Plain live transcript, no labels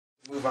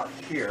move out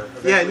here.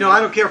 Yeah, no, I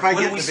don't care if I get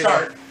When the we video.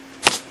 start.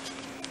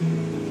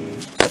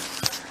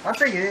 I'm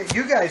thinking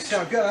you guys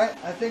sound good.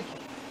 I think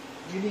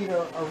you need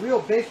a real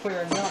bass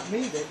player and not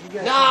me. That you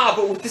guys. Nah,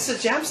 but this is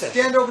a jam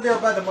session. Stand over there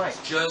by the mic.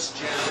 Just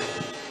jamming.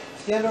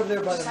 Stand over there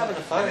by Just the having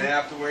mic. fun. And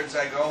afterwards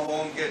I go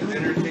home, get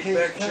dinner, kick Okay,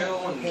 back, okay,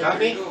 chill, and okay. Got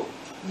me? go.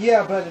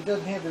 Yeah, but it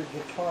doesn't have your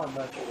guitar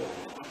much.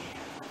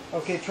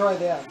 Okay, try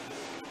that.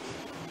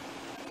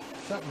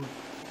 Something.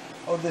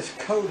 Oh, this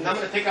coat. And I'm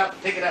gonna pick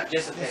it up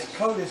just a This bit.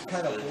 coat is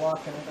kind of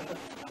blocking it.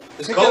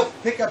 This Pick coat?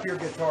 Pick up your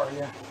guitar,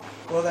 yeah.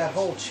 Well, that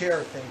whole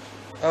chair thing.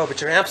 Oh, but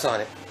your amp's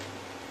on it.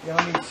 Yeah,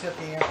 let me set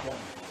the amp down.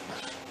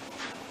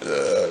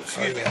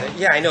 Excuse me.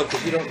 Yeah, I know,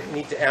 because you don't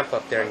need to amp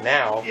up there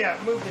now. Yeah,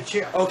 move the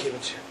chair. Okay,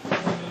 but chair.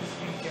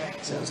 Okay.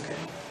 Sounds good.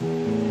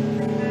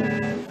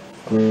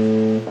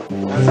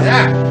 How's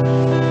that?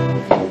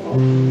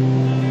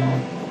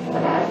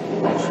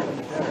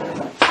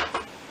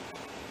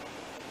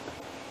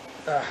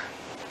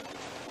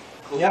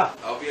 Cool. Yeah.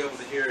 I'll be able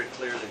to hear it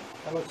clearly.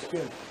 That looks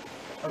good.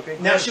 Okay.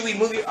 Now, should we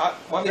move your?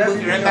 Want me to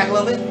move your amp back a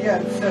little bit?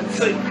 Yeah.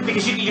 So,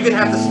 because you're gonna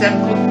have to step.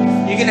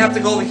 You're gonna have to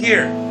go over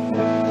here,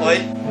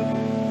 Lloyd.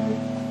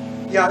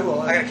 Yeah, I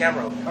will. I got a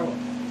camera over. I will.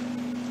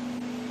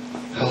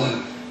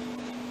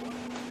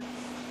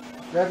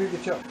 Grab your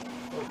guitar.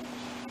 Oh.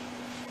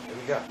 Here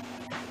we go.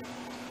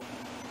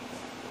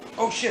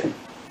 Oh shit.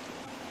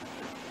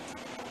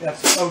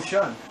 That's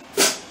Ocean.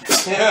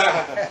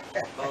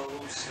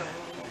 Oh, so.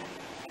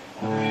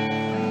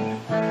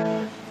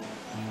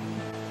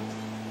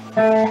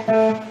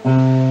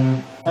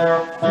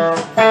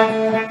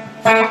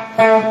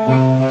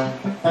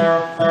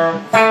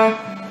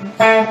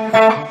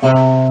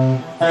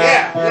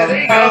 Yeah,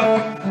 there you go.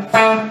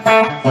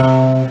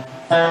 That's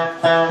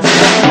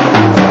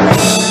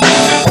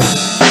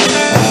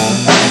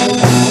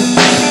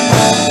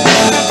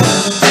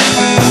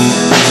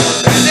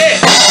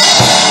it.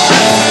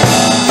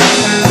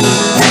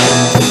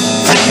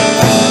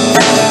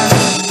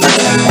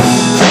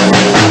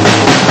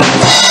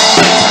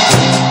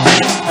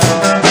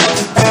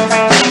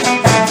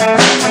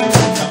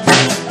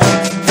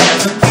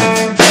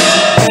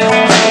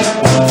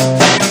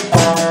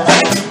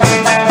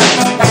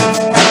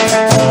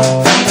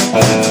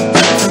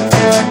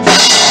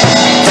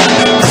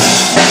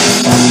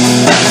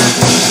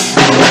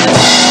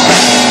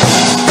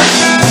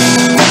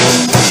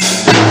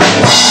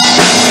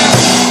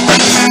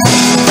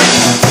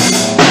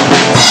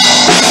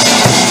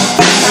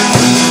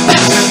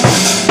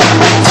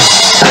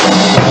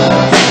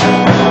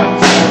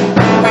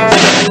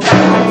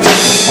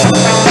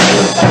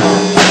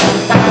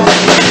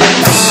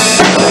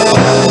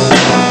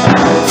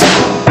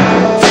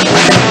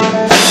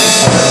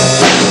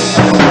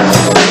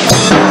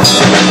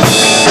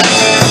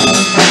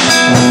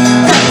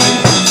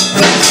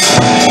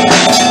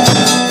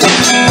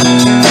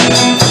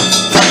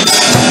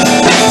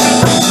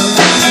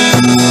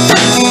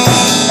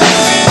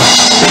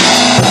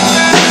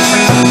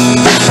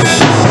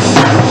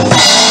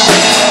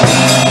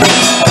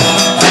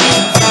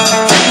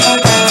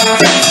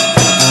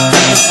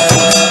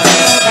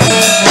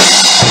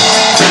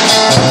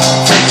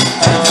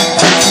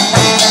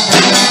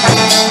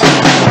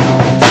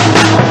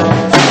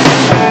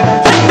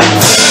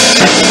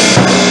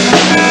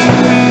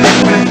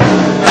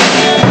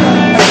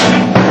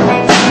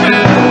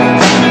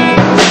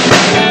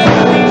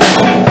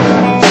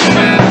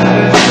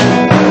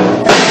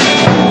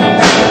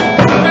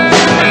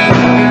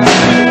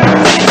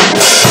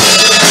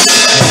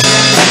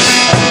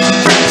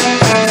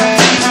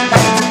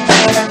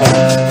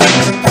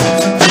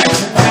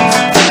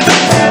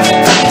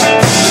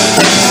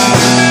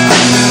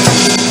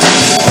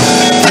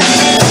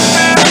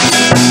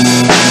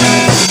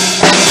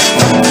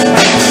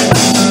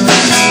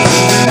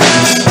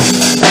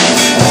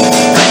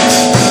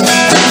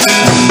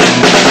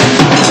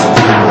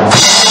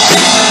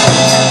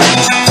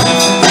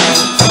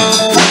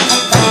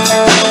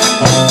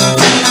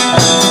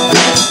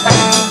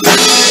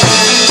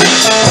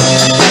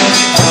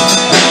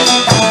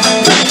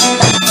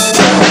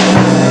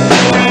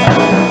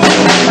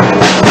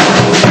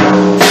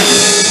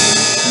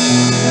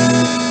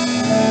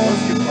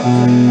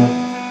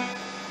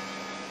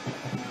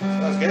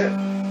 Sounds good.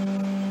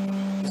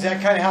 Is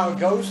that kind of how it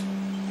goes?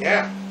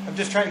 Yeah. I'm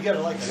just trying to get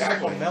like a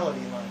Exactly. simple melody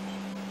line.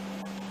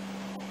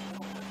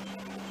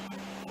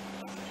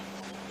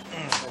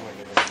 Oh my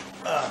goodness.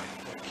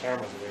 The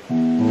camera's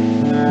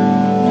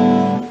away.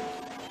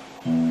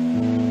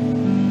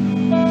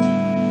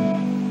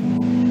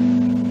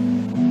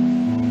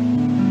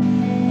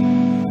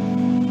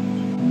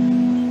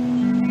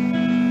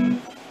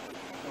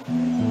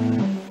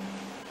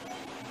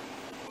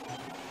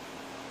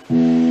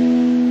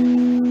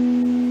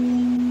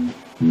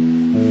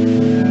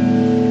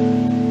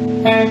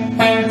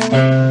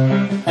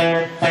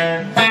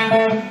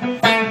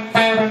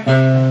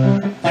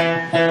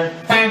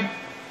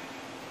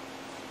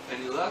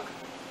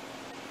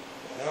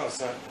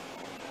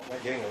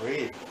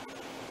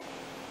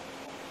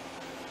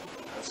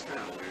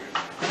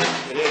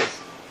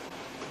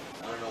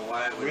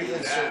 would do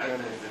reinsert that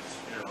memory. if it's,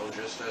 you know,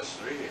 just us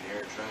three in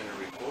here trying to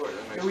record.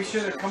 That makes Yeah, we no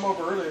should have sense. come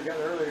over earlier, got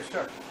an earlier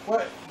start.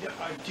 What?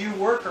 Do you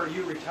work or are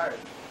you retired?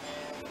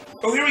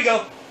 Oh, here we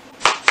go.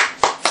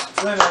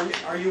 Glenn,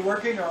 are you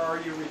working or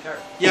are you retired?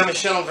 Yeah, I'm a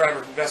shuttle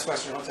driver for Best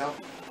Western Hotel.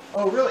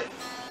 Oh, really?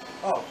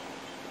 Oh,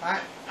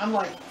 I'm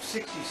like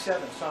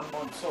 67, so I'm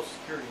on Social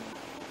Security.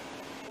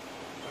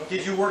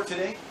 Did you work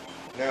today?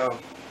 No.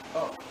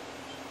 Oh,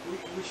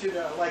 we should,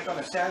 like on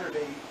a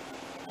Saturday,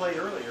 play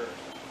earlier.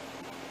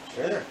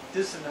 Sure.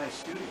 This is a nice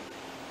studio.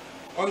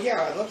 Oh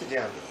yeah, I'd love to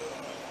jam.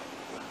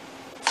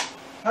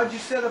 How'd you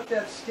set up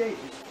that stage?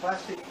 It's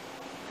plastic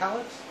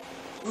pallets?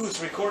 Ooh,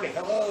 it's recording.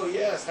 Hello,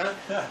 yes, huh?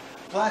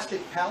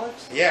 Plastic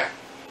pallets? Yeah.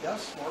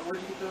 That's smart.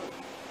 Where'd you get those?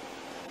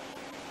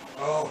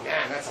 Oh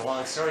man, that's a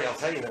long story. I'll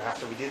tell you that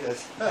after we do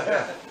this.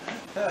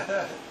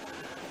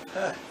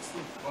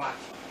 Watch.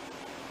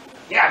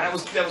 Yeah, that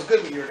was good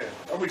what you were doing.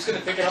 Are we just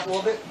gonna pick it up a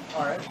little bit?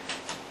 All right.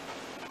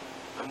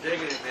 I'm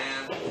digging it,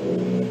 man.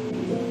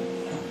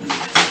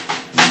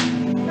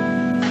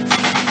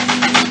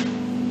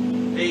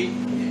 Hey,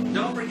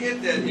 don't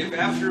forget that if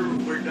after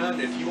we're done,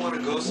 if you want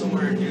to go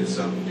somewhere and do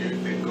something, you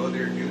can go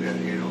there and do that,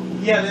 you know?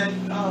 Yeah,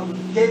 then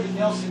David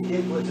Nelson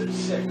gig was at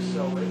 6,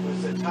 so it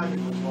was the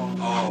timing was wrong.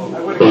 Oh. I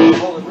would have got a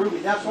hold of Ruby.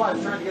 That's why I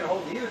was trying to get a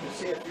hold of you to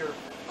see if you're.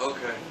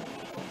 Okay.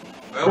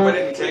 I hope I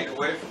didn't take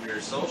away from your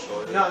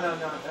social. No.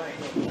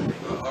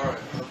 Alright,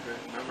 okay.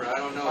 Remember, I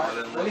don't know, All right,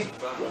 but it ready?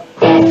 wasn't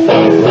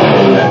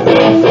fun.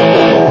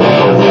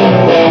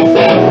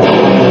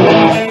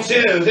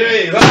 2,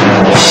 3, 4.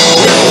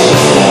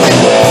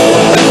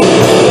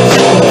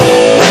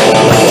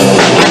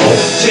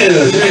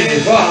 2, 3,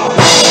 4.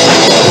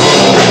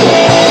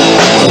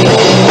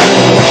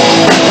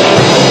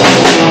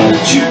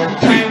 2,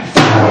 3,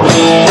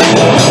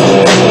 4.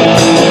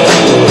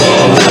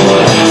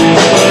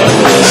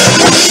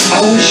 I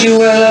wish you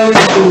well, I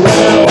wish you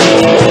well.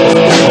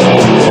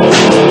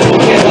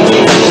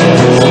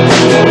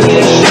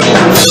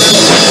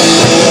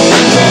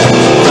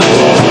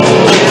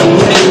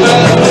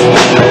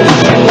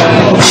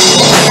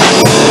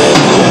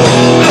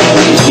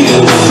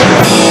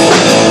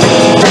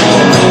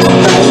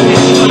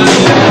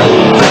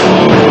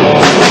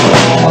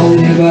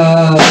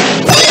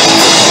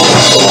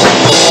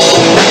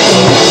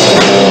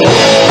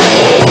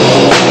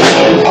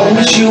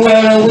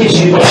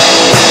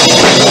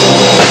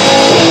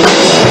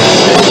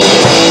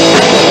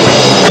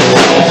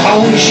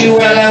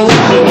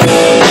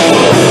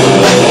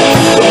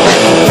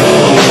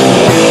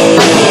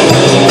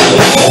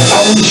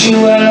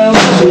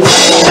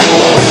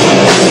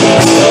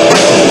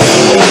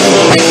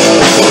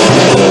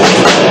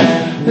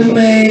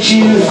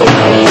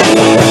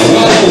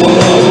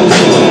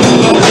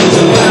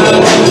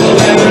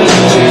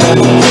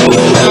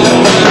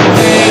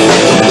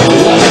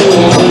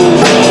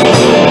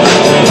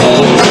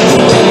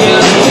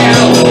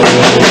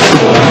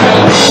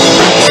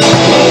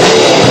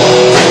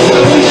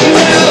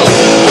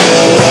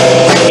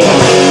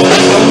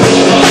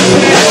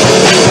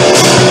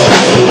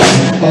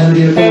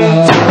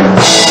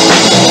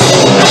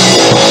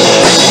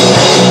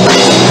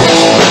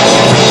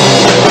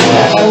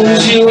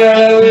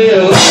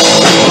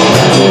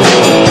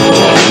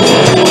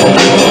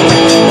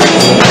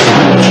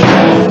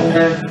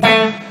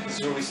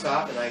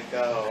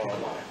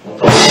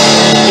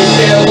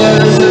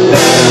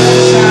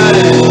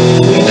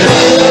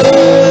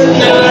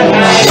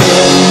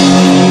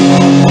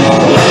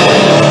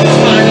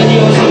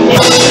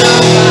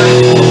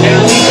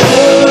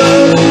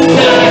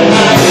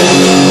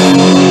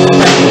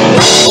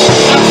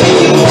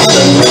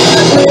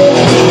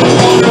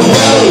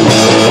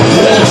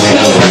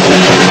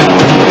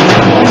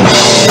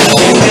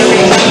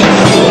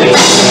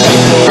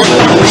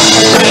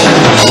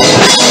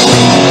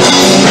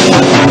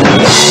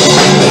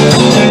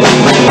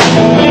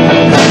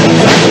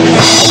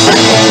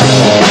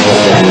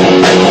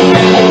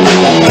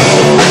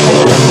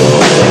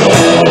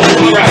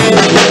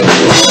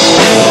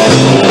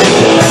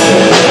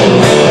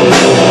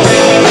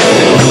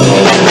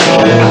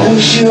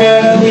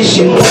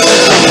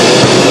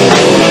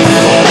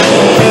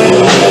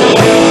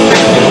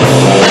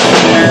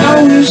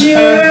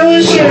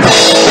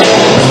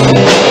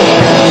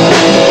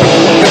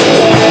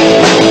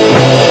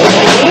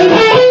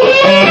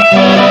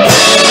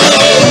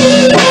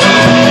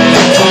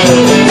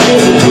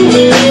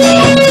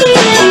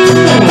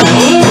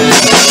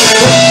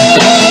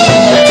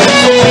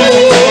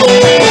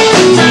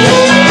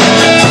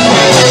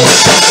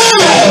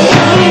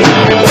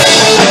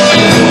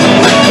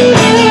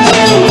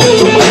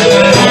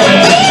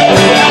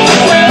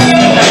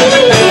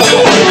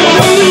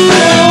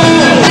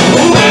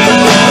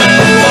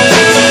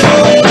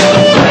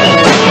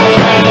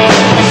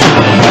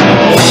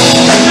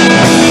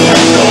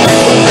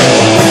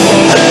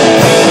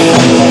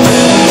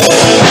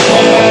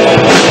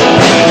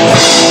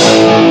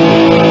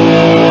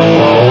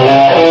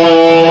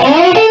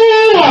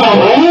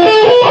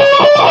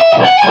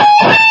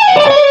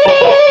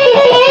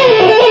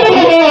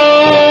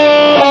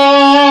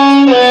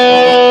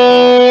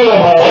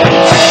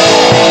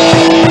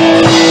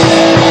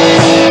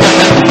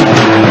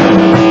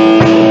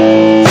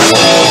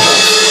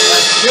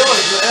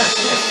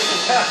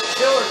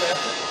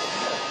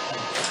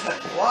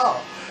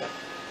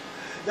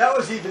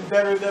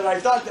 better than I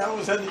thought. That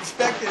was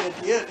unexpected at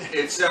the end.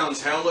 It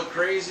sounds hella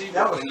crazy,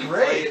 That but was when you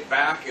great. play it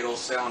back, it'll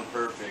sound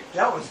perfect.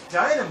 That was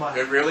dynamite.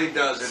 It really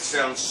does. It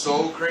sounds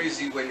so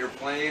crazy when you're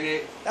playing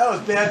it, That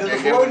was bad to the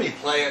and then when you floating.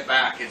 play it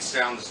back, it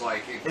sounds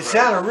like It incredible.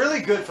 sounded really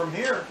good from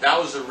here. That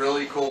was a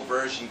really cool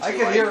version too. I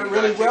could hear it even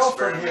really got to well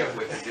from experiment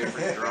here. with the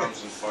different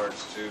drums and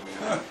parts too,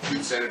 man.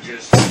 Instead of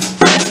just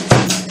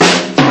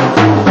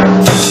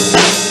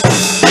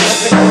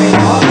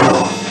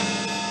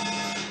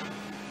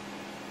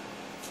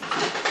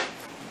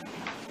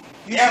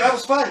Yeah, that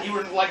was fun. You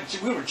were like,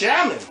 we were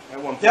jamming at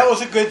one point. That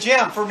was a good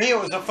jam. For me, it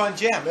was a fun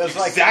jam. It was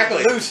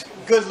Exactly.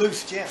 like good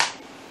loose jam.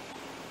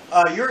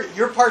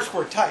 Your parts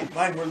were tight.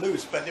 Mine were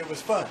loose, but it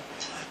was fun.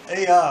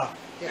 Hey,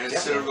 and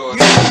instead of going.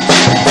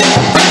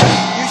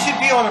 you should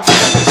be on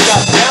America's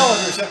Got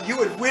Talent or something. You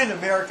would win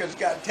America's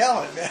Got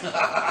Talent, man.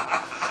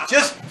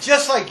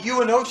 just like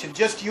you and Ocean.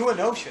 Just you and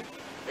Ocean.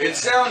 It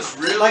sounds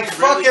really Like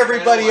fuck really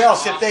everybody kind of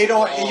else like if they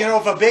don't. off the You know,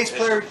 if a bass wall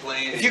player, as you're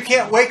playing if it. you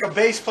can't wake a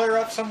bass player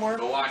up somewhere,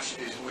 But watch,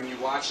 when you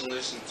watch and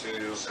listen to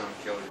it, it'll sound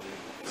killer, dude.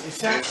 it And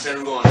sounds. instead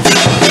of going.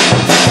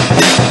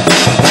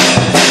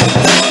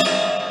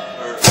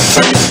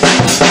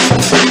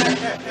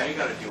 You ain't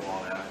gotta do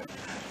all that.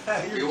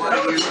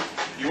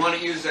 You want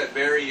to use that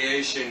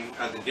variation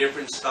of the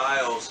different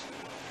styles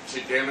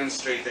to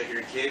demonstrate that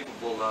you're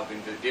capable of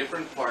into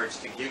different parts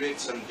to give it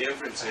some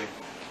difference in,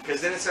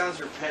 because then it sounds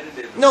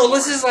repetitive. No,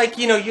 this is like,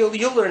 you know,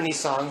 you'll learn these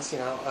songs, you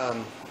know.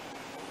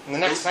 And the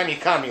next time you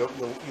come, you'll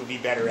be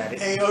better at it.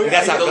 Hey, And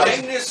that's how the it goes.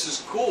 likeness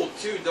is cool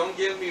too. Don't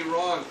get me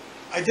wrong,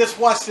 I just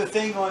watched the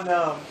thing on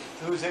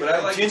who's it? but I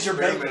like Ginger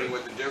experimenting Baker.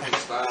 with the different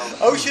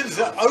styles. Ocean's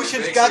It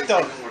makes got it the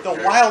even more the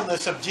fair.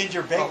 wildness of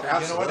Ginger Baker. Oh,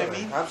 You know what I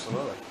absolutely. mean?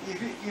 Absolutely.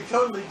 You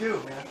totally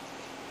do, man.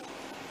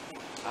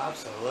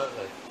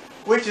 Absolutely.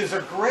 Which is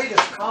the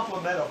greatest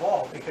compliment of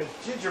all, because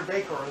Ginger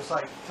Baker was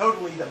like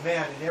totally the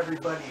man, and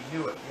everybody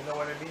knew it. You know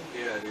what I mean?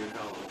 Yeah, dude.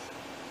 Hell.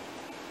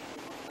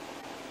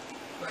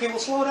 Okay, we'll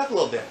slow it up a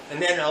little bit,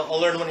 and then I'll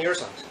learn one of your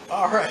songs.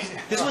 All right.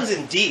 This one's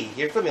in D.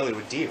 You're familiar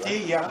with D, right? D,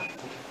 yeah.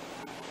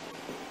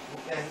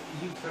 And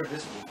you've heard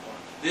this one before.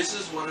 This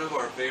is one of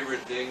our favorite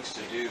things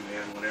to do,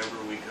 man. Whenever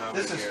we come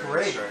This in is here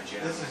great. and start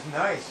jamming. This is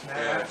nice, man.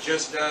 Yeah,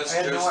 just us, I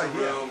had just no the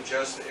idea. room,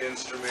 just the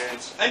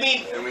instruments, I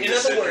mean, and we in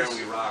just other sit there words,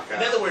 and we rock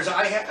out. in other words,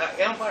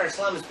 Empire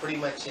Slam is pretty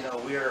much, you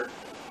know, we're,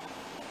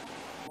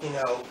 you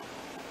know,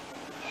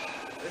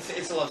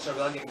 it's a love story.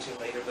 I'll get into it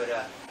later, but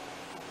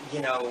you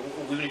know,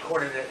 we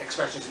recorded at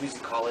Expressions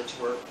Music College.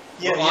 We're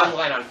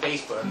online on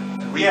Facebook.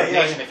 Reverb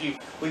Nation.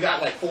 If we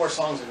got like 4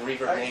 songs in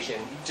Reverb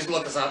Nation. Just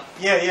look us up.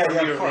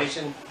 Reverb of course.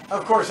 Nation.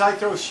 Of course, I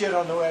throw shit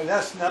on the way.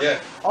 That's nothing. Yeah.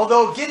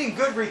 Although getting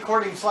good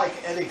recordings like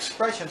at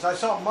Expressions, I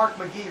saw Mark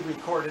McGee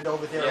recorded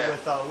over there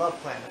with Love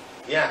Planet.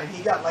 Yeah. And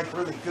he got like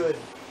really good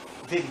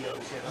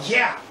videos, you know.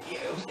 Yeah,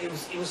 it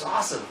was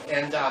awesome.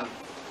 And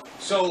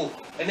so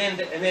and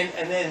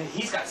then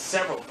he's got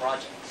several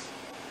projects.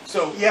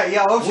 So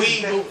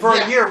Ocean's for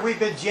a year we've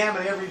been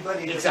jamming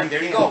everybody. Exactly.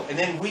 There you go. And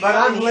then but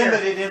I'm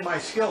limited in my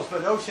skills.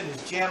 But Ocean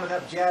is jamming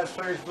up jazz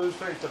players, blues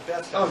players, the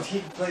best. Oh, he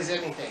plays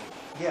anything.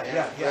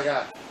 Yeah.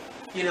 But,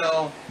 you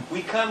know,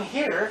 we come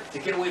here to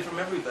get away from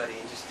everybody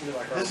and just do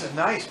our own This thing. is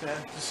nice, man.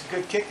 This is a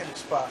good kicking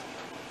spot.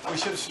 We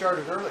should have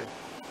started early.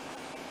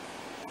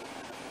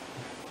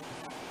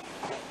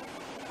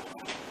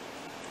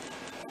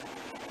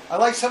 I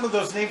like some of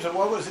those names.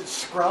 What was it?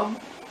 Scrum?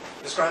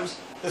 The Scrums?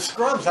 The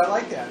Scrums. I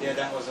like that. Yeah,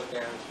 that was a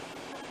band.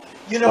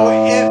 You know,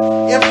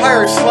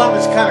 Empire Slum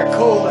is kind of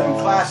cool and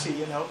classy,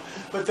 you know.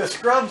 But the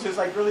Scrums is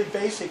like really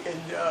basic and,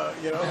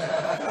 you know.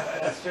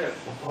 That's true.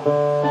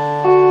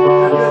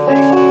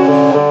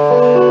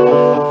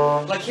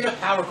 Like, hit a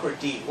power chord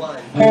D. 1,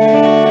 2,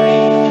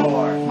 3,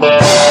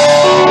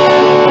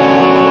 4.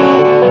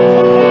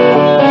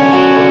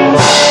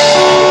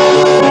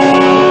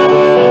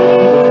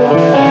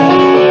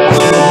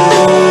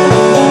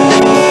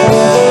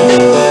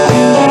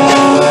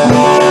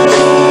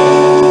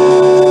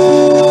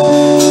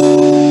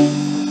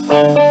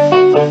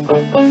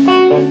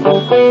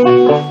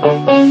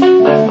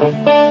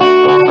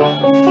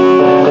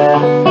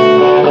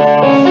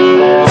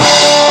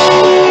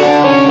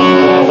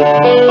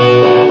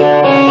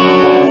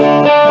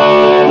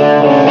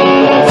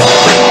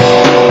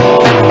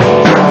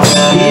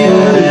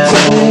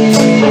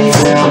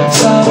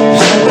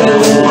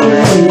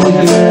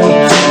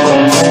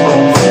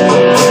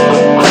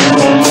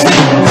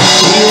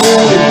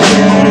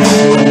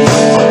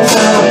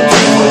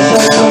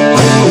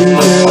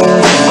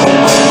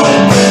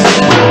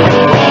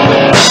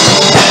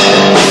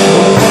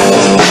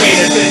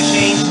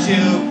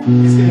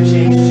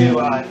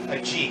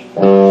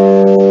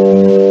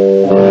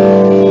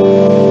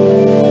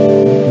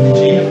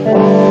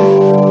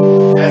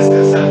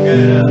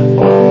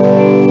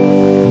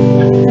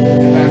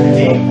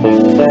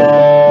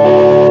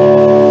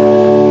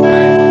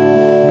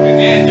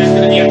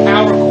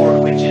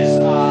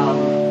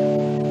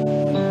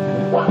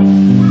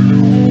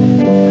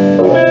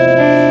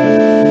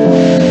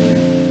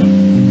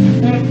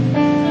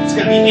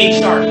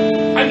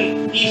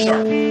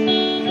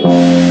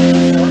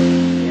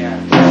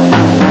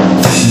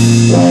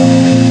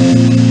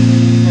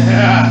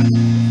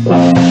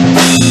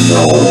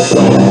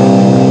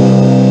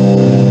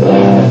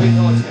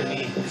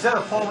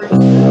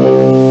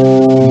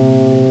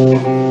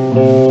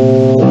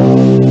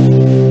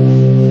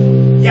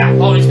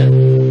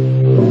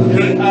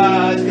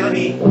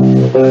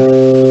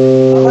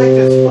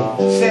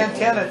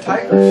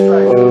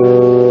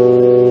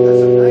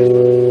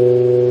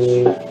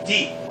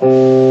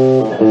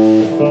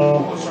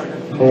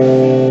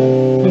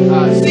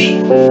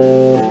 So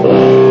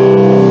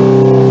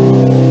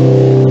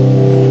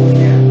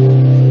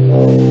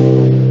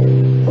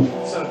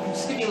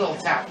just give me a little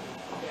tap.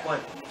 1,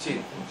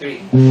 2, 3,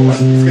 4.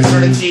 It's gonna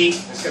start at G.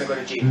 It's gonna go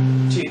to G. 2,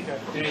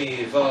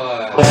 3, 4.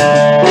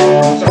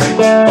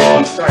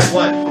 Sorry.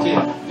 1,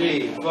 2,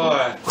 3,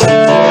 4.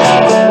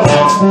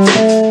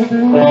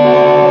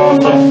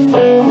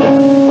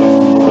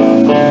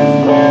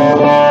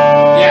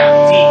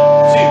 Yeah, D.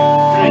 2,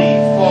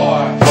 3,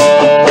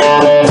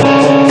 4.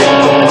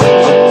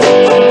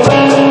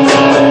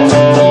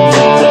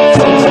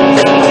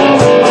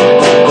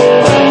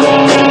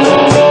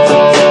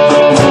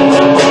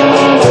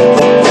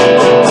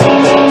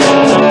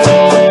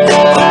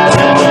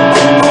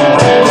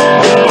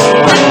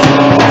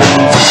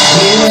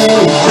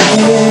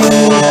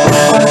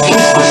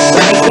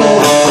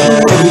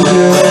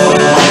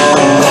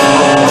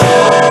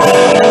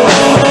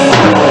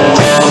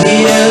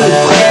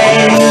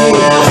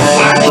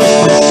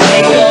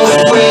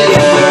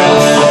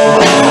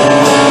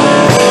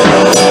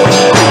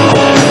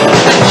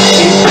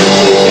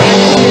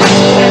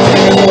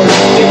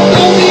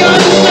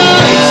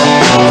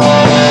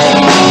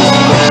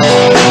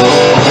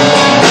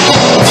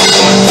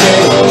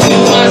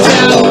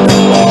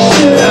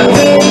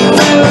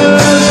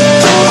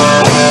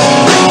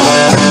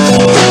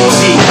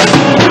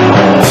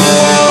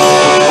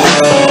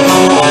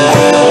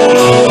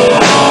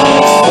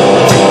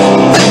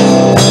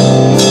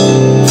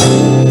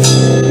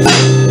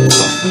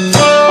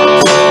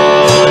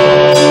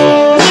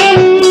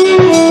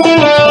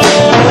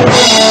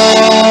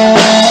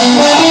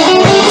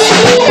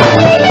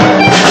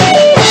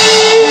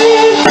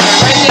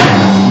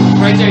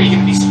 Right there, you're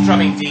gonna be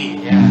strumming D,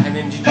 yeah, and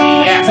then G,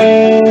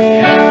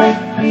 yeah,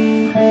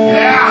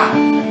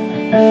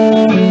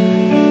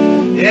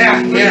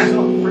 yeah.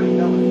 Pretty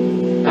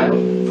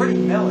melody. Pretty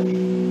melody.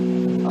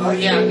 Oh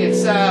yeah,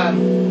 it's I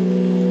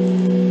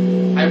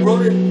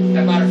wrote it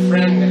about a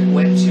friend that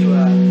went to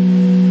a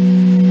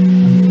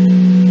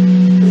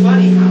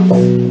funny house.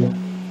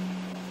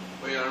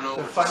 Wait, I don't know.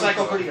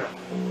 Psycho Pretty Girl.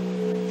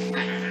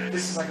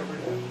 This is Psycho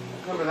Pretty Girl.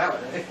 Remember that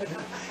one, right?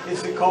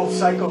 Is it called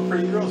Psycho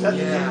Pretty Girl? Is that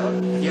the name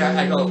of it? Yeah,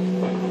 I go.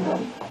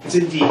 It's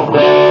in D. The other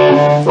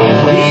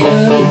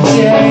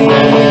day, I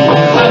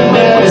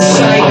met a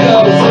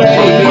psycho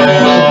pretty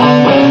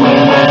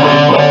girl.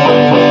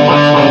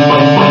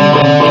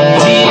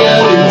 The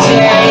other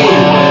day,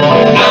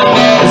 I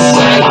met a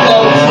psycho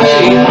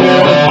pretty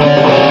girl.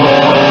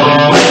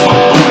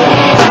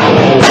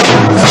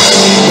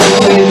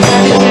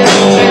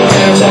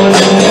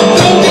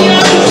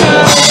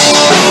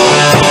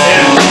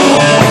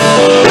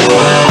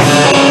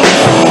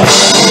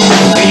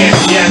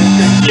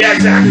 Yeah,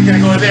 exactly. Gonna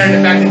go there and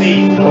then back to D.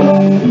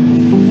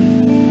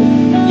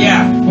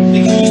 Yeah,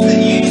 because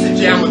you used to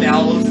jam with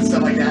albums and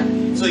stuff like that,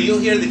 so you'll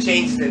hear the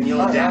changes and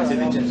you'll adapt to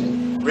the changes.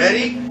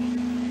 Ready?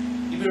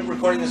 You've been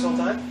recording this whole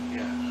time?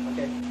 Yeah.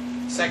 Okay.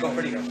 Psycho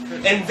Pretty Girl.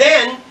 And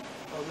then,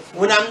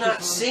 when I'm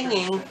not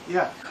singing,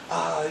 Yeah.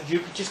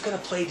 you're just gonna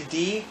play to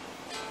D.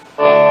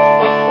 And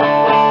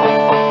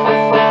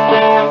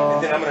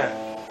then I'm gonna.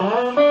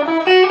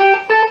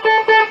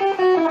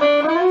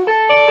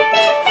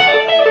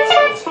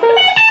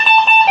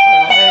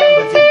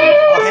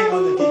 I'll hang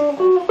on the D.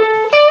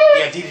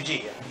 Yeah, D to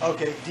G. Yeah.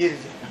 Okay, D to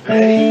G.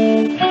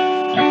 Ready?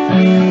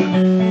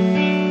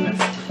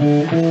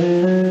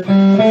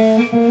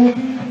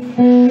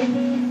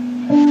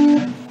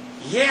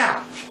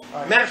 Yeah.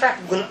 Matter of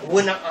fact,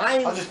 when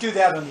I'll just do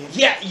that on the end.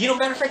 yeah,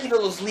 matter of fact,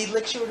 those lead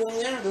licks you were doing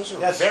there, those are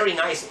Yes. very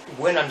nice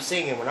when I'm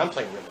singing, when I'm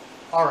playing rhythm,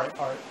 All right.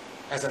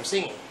 as I'm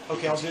singing.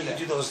 Okay, I'll do You that.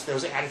 do those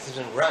additives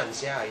and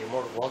runs, yeah, you're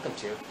more than welcome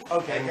to.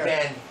 Okay, And got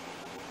it. then,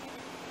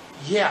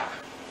 yeah,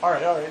 All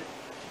right.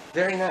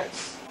 very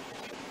nice.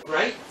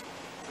 Right?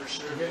 For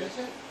sure.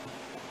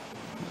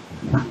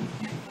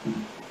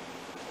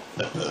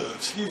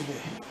 Excuse me.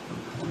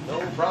 No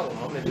problem,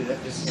 I'm gonna do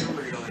that. This is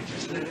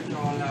Just let it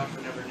all out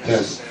whenever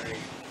necessary.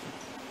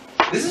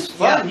 This is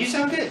fun. You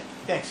sound good.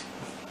 Thanks.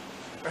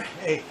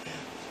 Hey.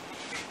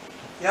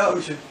 Yeah,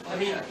 Ocean. I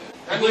mean,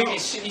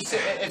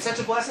 it's such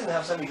a blessing to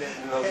have somebody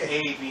that knows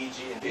A, B,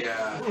 G, and D.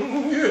 Yeah.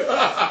 We're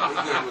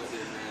good with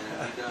it,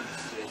 man. We done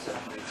say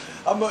something.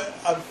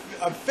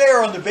 I'm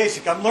fair on the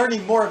basic. I'm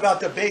learning more about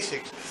the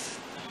basics.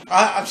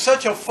 I'm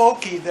such a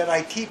folkie that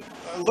I keep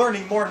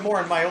learning more and more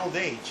in my old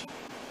age.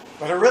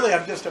 But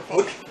I'm just a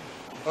folkie.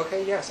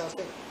 Okay, yeah, sounds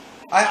good.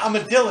 I'm a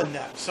Dylan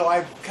nut, so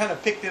I've kind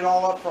of picked it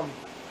all up from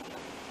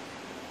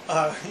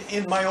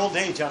in my old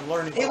age. I'm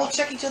learning. Hey, we'll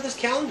check each other's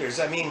calendars.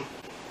 I mean,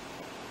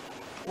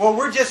 well,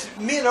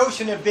 me and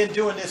Ocean have been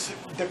doing this,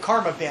 the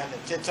Karma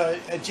Bandits. It's a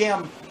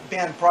jam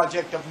band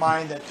project of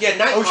mine that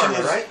Night Ocean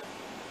Karma, right?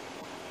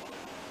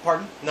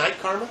 Pardon? Night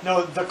Karma?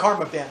 No, the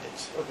Karma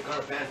Bandits. Oh, the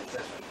Karma Bandits,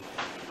 that's right.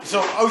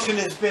 So Ocean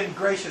has been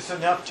gracious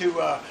enough to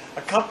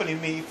accompany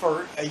me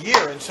for a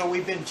year, and so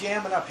we've been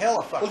jamming up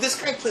hella fun. Well, this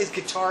guy plays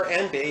guitar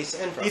and bass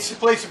and He drums. used to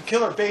play some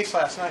killer bass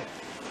last night.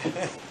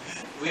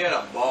 We had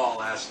a ball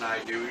last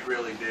night, dude. We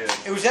really did.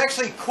 It was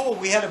actually cool.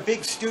 We had a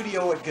big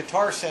studio at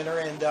Guitar Center,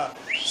 and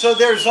so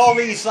there's all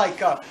these like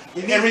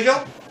There we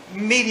go.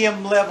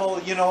 medium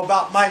level, you know,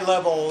 about my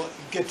level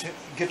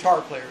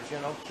guitar players, you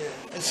know,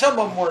 and some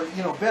of them were,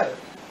 you know, better.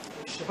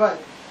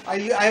 But I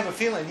have a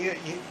feeling you'd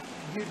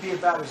be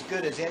about as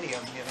good as any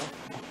of them, you know.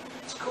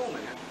 It's cool,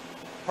 man.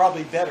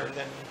 Probably better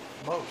than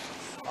most,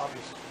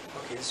 obviously.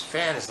 Okay, this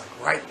fan is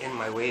like right in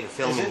my way to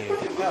filming Is it? you.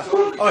 Yeah.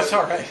 Oh, it's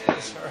all right.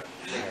 It's all right.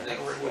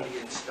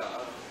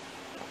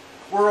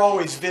 We're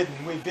always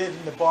bidding. We bid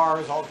in the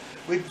bars.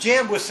 We've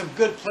jammed with some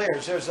good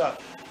players. There's a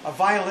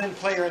violin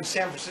player in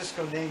San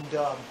Francisco named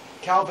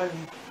Calvin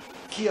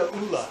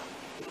Kiaula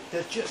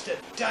that's just a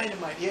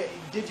dynamite. Yeah,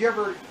 did you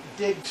ever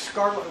dig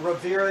Scarlett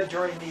Rivera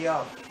during the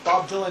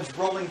Bob Dylan's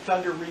Rolling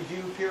Thunder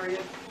review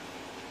period?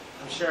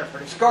 I'm sure I've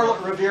heard of Scarlett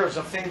Rivera is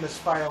a famous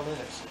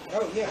violinist.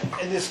 Oh, yeah.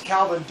 And this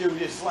Calvin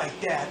dude is like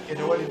that, you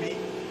know what I mean?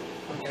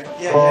 Okay.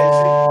 Yeah, for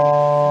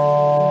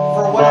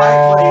what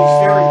I play, he's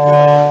very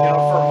good, you know,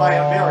 for my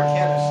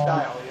Americana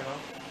style, you know.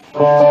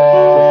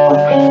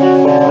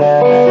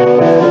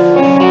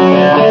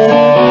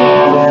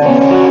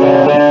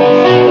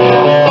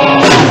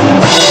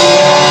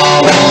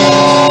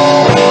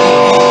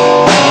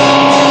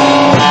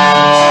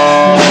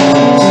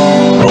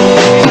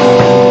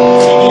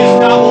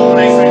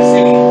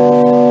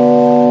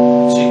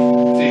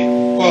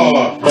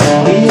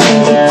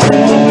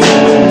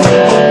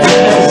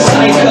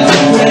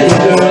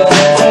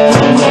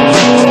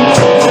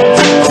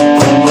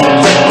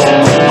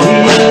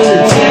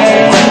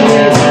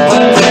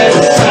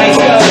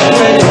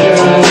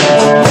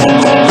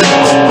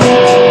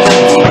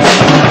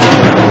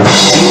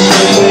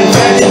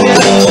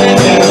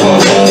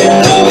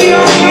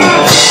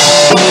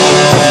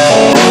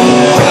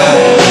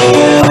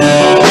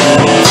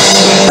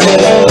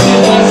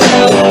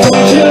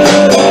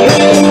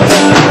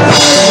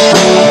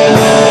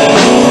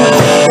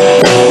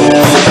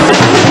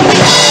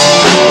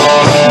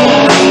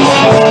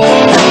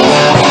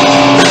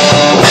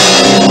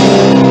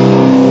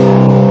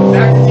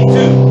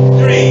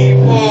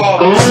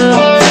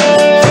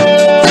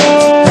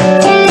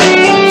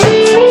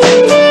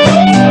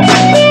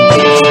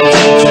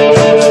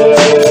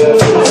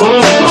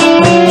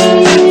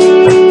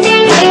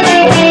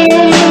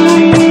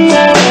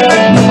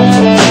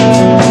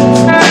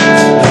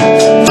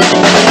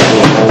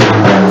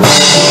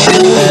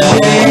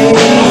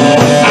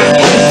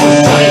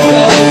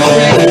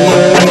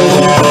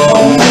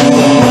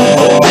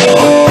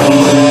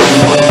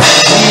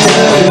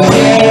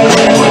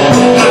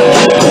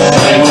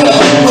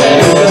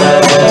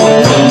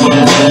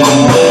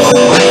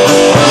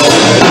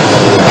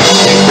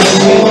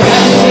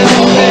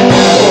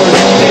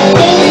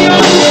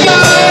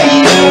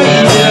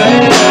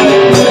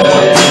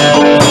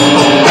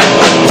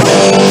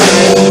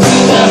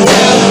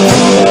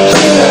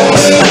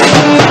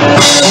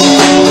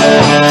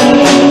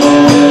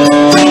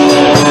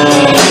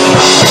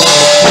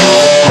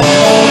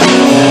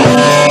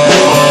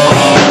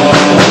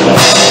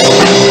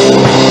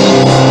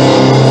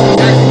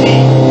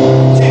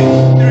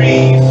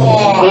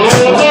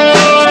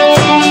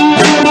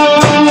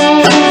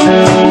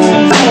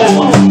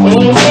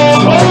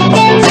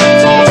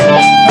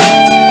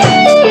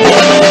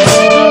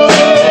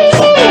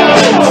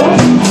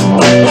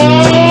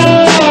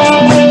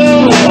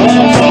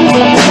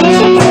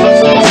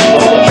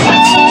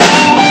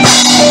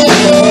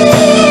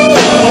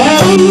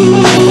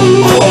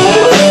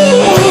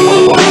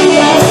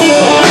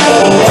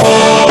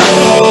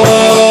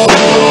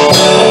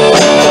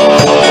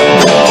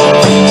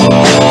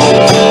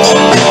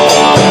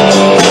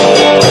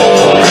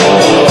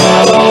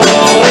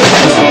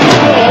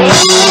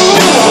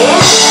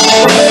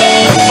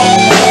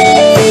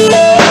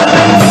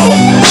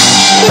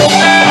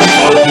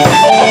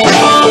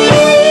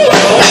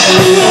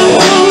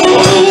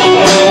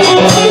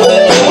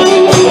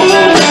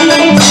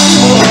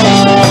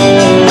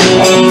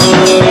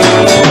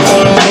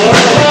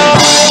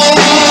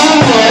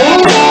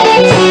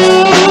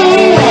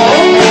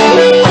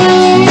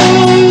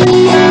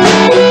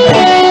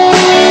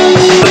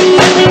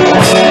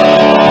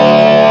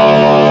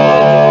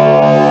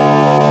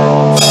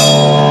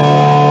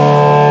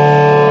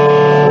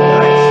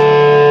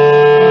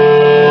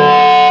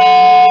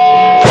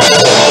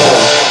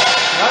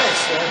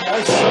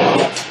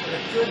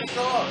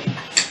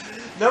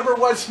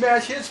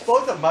 Smash hits,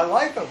 both of them. I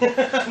like them.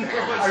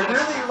 I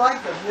really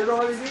like them. You know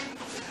what I mean?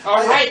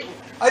 All right.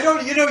 I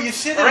don't. You know, you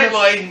sit. All right,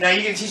 Lloyd. Now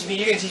you can teach me.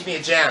 You can teach me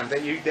a jam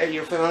that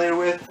you're familiar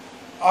with.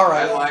 All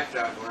right. I like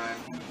that, Glenn.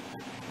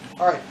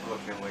 All right. Oh,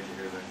 can't wait to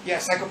hear that. Yeah,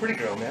 Psycho Pretty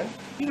Girl, man.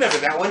 You remember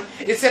that one?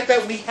 Except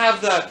that we have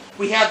the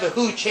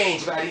Who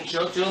change, but I didn't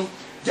show it to him.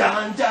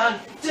 Dun dun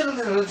dun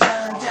dun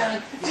dun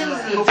dun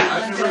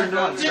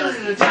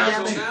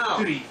dun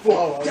 3,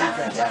 4.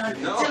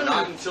 No,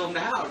 not until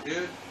now,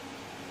 dude.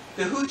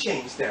 The Who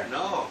changed there.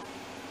 No,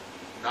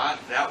 not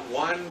that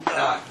one.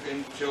 Not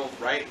until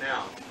right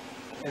now.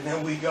 And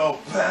then we go,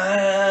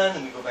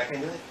 and we go back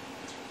into it.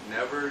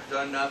 Never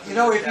done nothing. You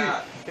know, like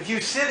that. if you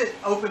sit at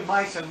open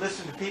mics and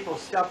listen to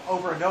people's stuff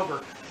over and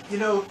over, you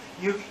know,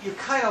 you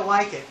kind of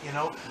like it, you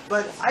know.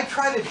 But I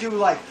try to do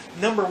like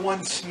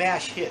 #1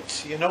 smash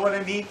hits. You know what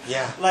I mean?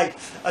 Yeah. Like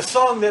a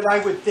song that I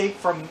would think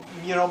from,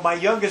 you know, my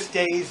youngest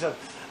days of.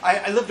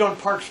 I lived on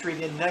Park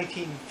Street in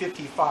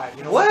 1955.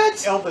 You know What?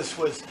 Elvis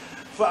was.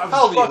 I was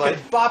How old are you,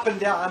 fucking bopping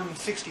down. I'm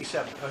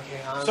 67.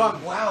 Okay. So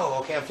I'm, wow.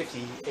 Okay, I'm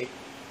 58.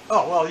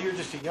 oh well, you're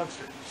just a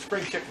youngster,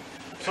 spring chicken.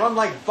 So I'm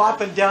like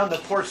bopping down the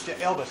porch to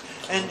Elvis,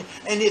 and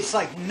it's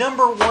like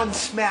 #1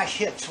 smash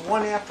hits,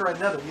 one after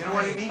another. You know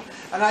what I mean?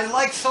 And I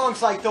like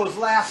songs like those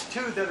last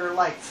two that are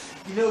like,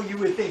 you know, you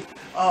would think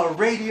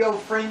radio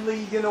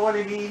friendly. You know what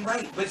I mean?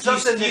 Right. But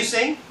Something do you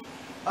sing?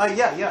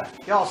 Yeah.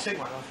 I'll sing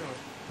one. I'll sing one.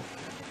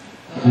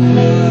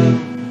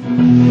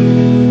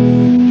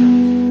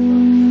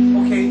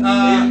 Okay.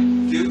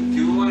 Do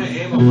you want to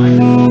aim a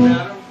microphone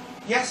at him?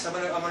 Yes, I'm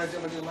gonna do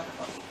the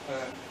microphone.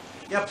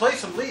 Yeah, play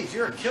some leads.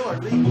 You're a killer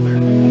lead player.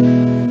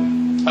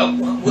 Oh,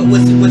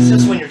 what's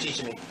this one you're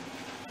teaching me?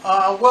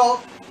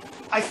 Well,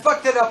 I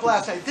fucked it up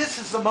last night. This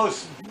is the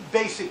most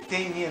basic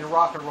thing in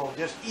rock and roll,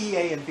 just E,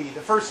 A, and B.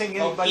 The first thing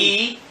anybody...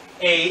 E,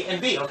 A,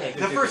 and B. Okay.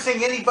 The first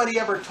thing anybody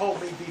ever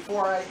told me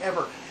before I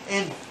ever...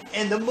 And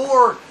the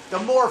more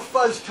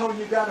fuzz tone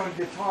you got on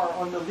guitar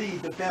on the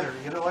lead, the better.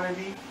 You know what I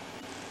mean?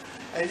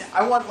 And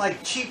I want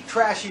like cheap,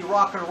 trashy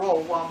rock and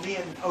roll while me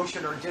and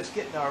Ocean are just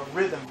getting a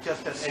rhythm,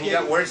 just a And you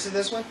got words to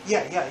this one?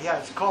 Yeah.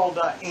 It's called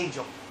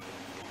Angel.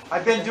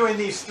 I've been doing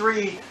these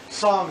 3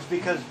 songs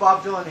because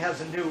Bob Dylan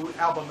has a new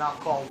album out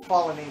called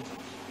Fallen Angels.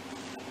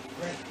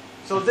 Right.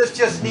 So this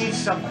just needs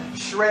some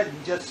shredding,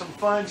 just some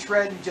fun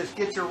shredding. Just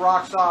get your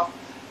rocks off.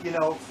 You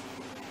know,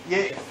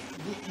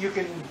 you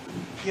can,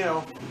 you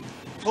know,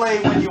 play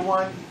when you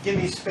want. Give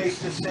me space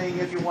to sing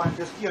if you want.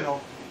 Just, you know,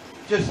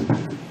 just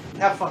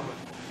have fun with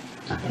it.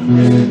 How's it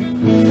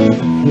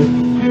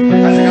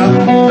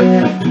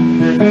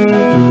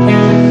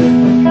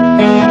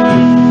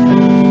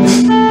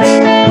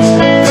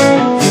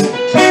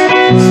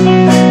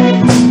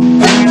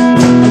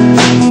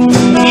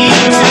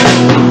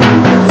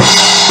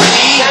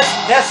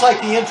That's like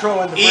the intro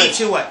and the E bridge.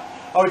 to what?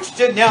 Oh, it's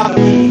just now the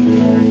B.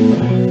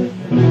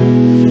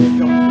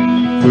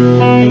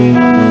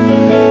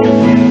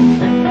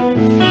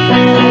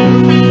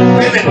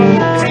 Wait a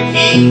minute. It's like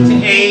E to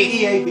A.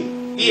 E, A, B.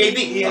 E, A,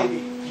 B. E, A,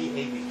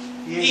 B.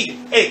 E,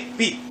 A,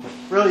 B.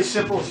 Really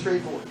simple,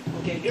 straightforward.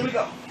 Okay, here we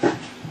go.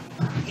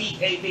 E,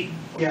 A, B.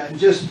 Yeah, and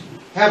just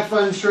have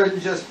fun shredding.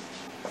 Just,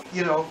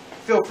 you know,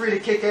 feel free to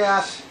kick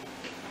ass.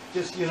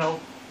 Just, you know,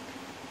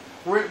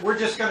 we're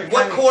just gonna.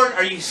 What chord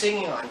are you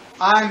singing on?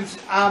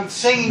 I'm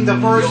singing the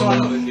verse You'll on.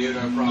 know it, dude,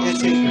 I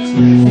promise. If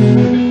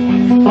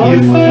I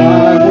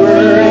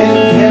were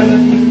in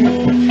heaven,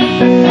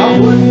 I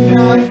would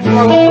not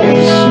throw a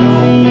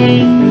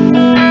stone.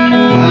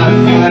 I'd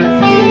not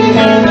get anything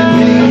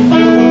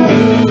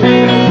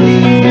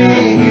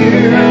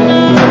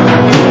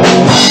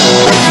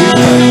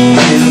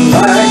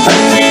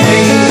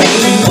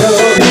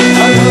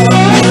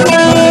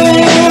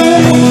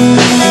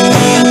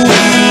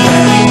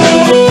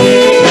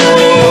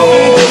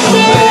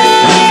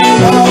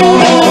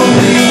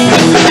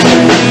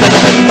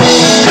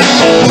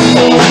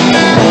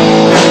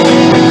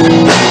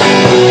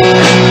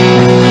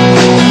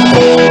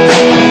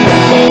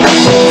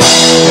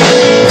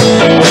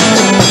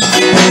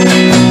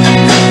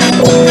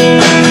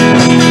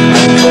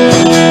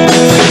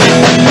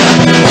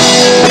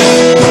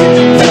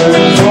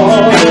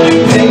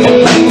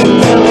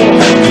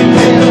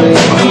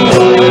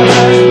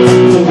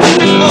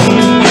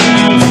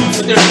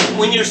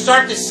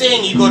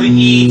You go to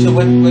E to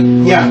what?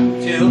 Yeah.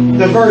 To?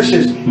 The verse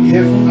is,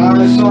 if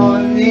I saw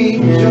an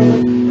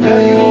angel,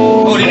 tell you.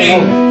 Oh, the A.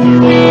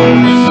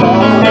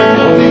 Saw an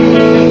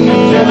angel.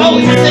 Oh,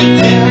 it's the same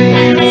thing.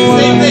 It's the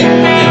same thing.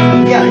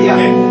 Yeah.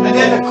 And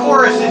then the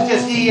chorus is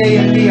just E, A,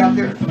 and B up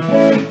there.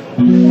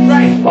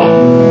 Right.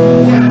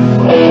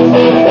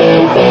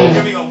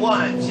 Here we go.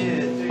 1,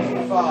 2,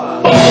 3,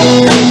 4.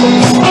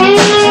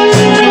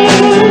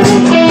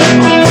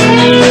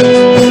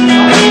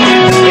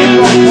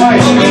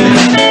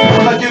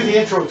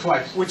 Intro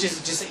twice, which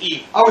is just an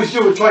E. I always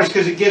do it twice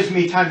because it gives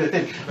me time to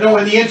think. No,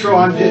 in the intro,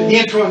 I'm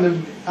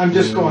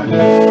just going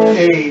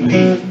A,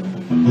 B,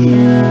 E.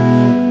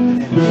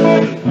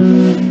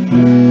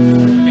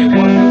 Okay,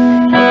 1, 2.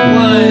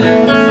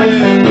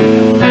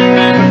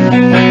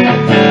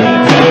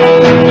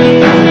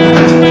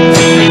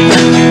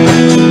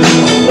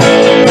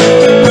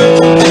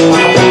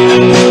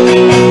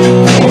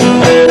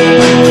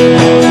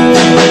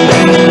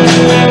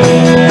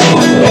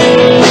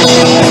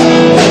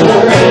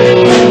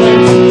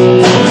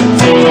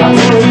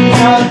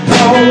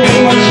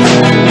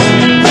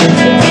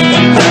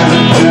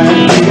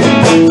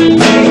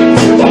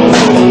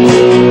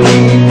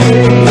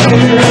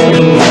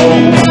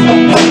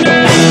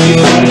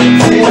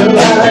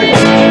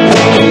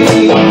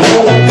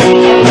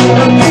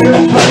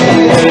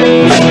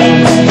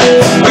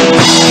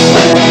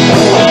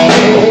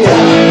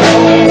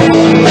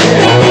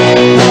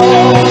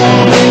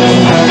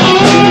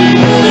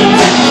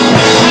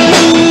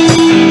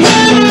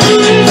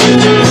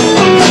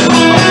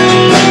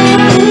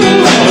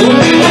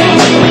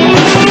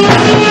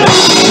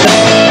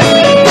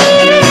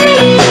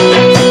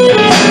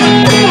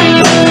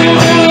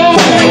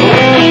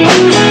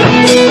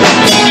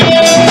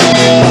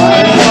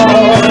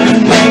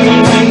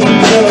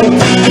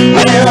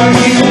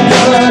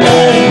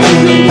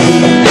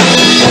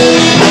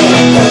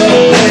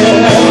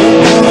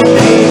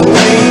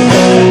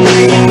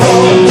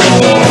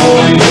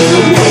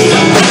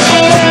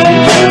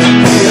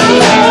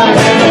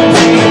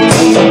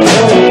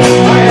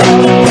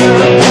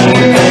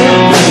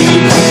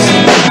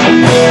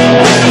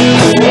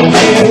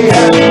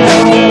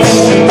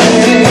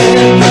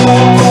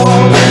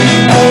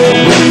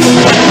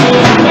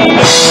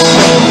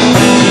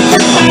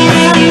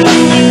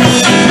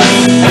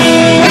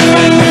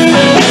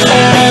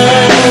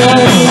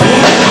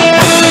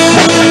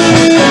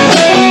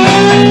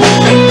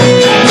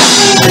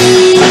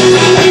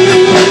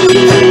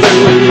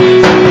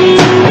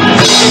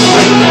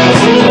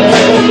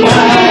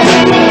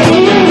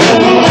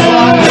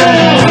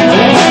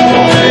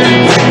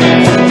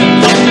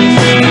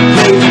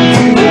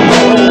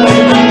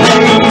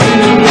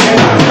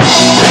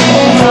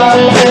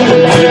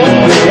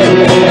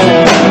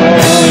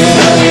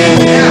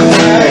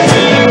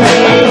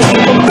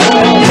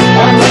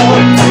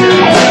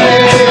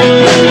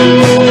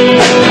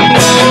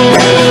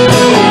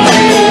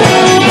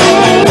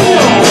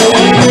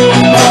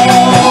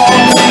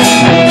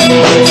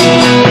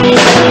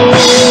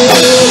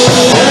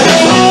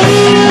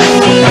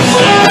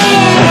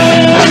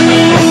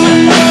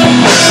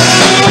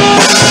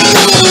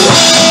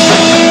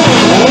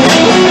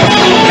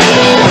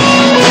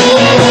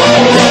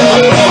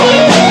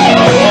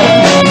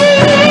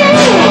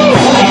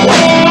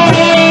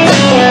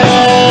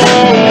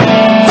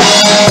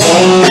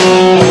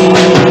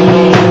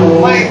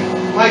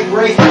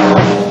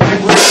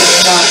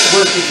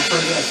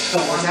 So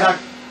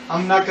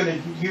I'm not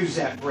going to use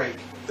that break.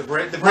 The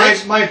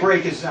bridge? My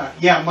break is not.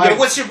 Yeah,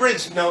 what's your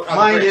bridge note on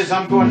mine the bridge? is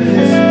I'm going to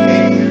this A.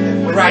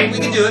 And then Right, we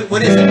can do it.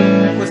 What is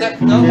it? What's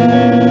that? No?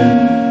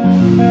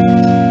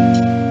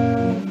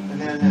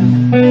 And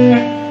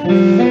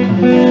then.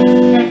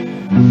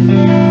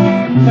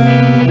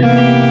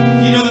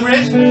 You know the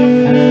bridge?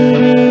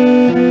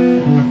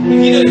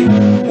 If you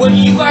know, what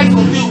you guys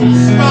will do will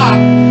stop,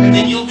 and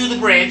then you'll do the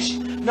bridge.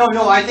 No,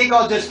 I think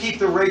I'll just keep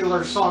the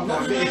regular song.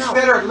 No, It's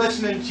better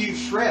listening to you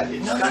shred.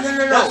 No.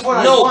 That's what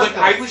I No, want, but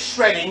though. I was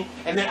shredding,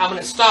 and then I'm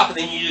going to stop, and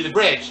then you do the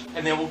bridge,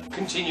 and then we'll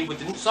continue with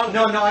the new song.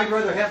 No, I'd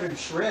rather have him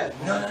shred.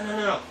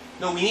 No.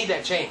 No, we need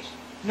that change.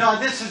 No,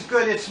 this is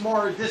good. It's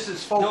more. This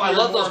is folk. No, I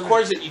love those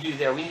chords that you do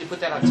there. We need to put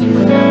that on tape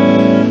right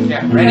now.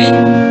 Yeah, ready?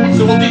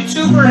 So we'll do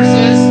 2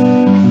 verses.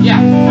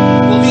 Yeah,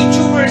 we'll do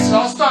 2 verses.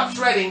 I'll stop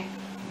shredding.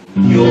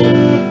 You'll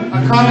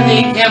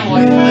accommodate him while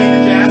he's playing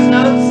the jazz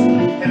notes,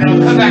 and then I'll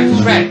come back to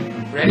shred.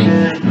 Ready?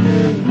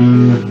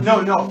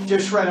 No,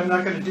 just shred. I'm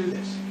not going to do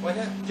this. Why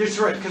not? Just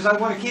shred, because I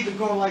want to keep it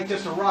going like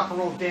just a rock and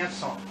roll dance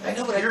song. I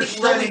know, but Your I think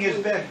shredding is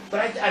big.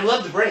 But I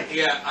love the break.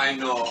 Yeah, I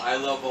know. I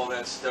love all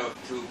that stuff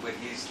too, but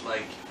he's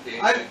like.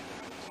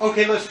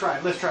 Okay, let's try.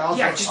 I'll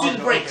Yeah, do it. just do the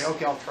breaks.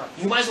 Okay, I'll try.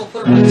 You might as well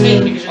put them on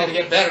tape because you're going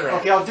to get better at it.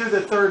 Okay, I'll do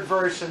the 3rd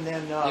verse and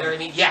then. You know what I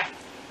mean? Yeah.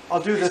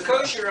 I'll do It's the.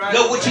 kosher, right?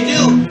 No, what you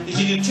do is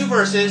you do 2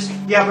 verses.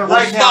 Yeah, but We'll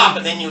right stop, now.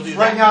 and then you'll do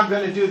Right that. now, I'm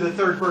going to do the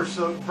 3rd verse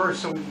so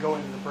we can go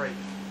into the break.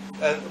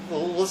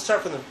 Well, let's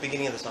start from the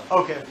beginning of the song.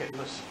 Okay,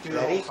 let's do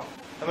that Ready? whole song.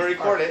 I'm going to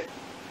record it.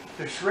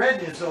 The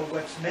shred is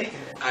what's making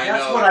it. I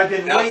That's know. what I've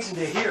been That's- waiting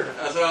to hear.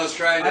 That's what I was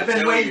trying to I've been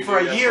tell waiting you, for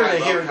a dude. year That's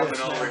to why I hear love this,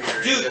 coming over man. here.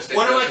 It Dude, just- it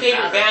one of my doesn't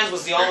favorite matter. bands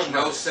was the There's Allman no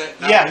Brothers. set.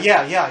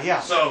 Yeah.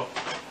 So,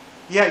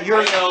 Yeah,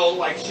 you're. I know,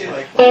 like shit,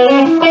 like.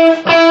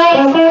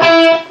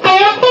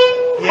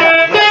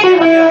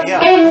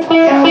 Yeah.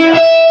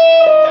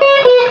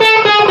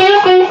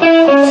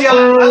 See,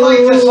 I like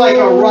this like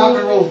a rock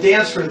and roll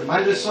dance rhythm.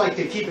 I just like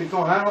to keep it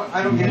going.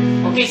 I don't get.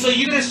 Okay, so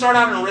you're gonna start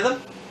out in a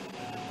rhythm,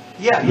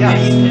 Yeah.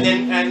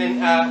 and then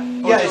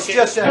Yeah, it's okay.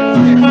 just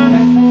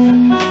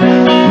that.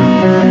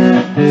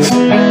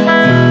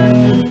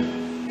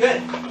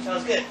 Good,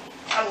 sounds good.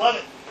 I love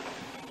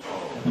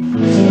it.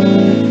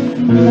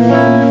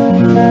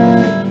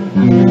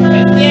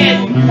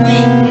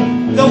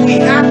 And then we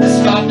have to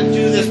stop and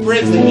do this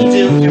bridge that you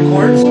do with your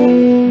chords.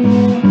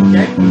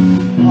 Okay.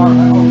 All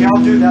right. Okay,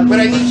 I'll do that. But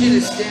I need you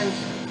to stand.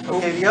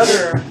 Okay, the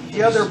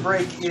other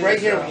break is Right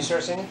here when you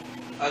start singing.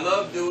 I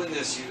love doing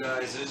this, you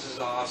guys. This is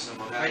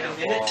awesome. I'm having Right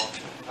a in it? ball.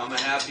 I'm a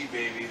happy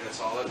baby. That's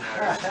all that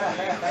matters to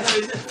me. I know,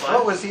 isn't it fun?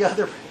 What was the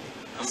other?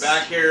 I'm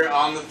back here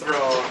on the throne,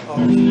 Oh.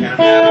 and I'm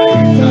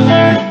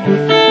having a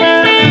good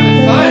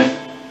time. Fun.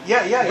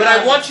 Yeah. But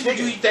I want you to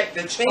do that,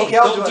 the change. Okay,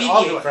 I'll Don't do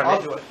it. deviate from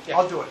I'll do it. Yeah.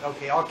 I'll do it.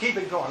 Okay, I'll keep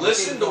it going.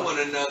 Listen to one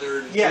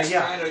another. Yeah, just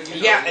yeah. Kind of, you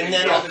know, Yeah, and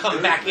then I'll together come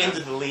do back it.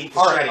 into the lead.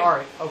 All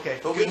right. Okay.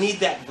 But we need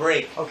that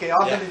break. Okay,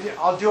 Yeah.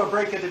 I'll do a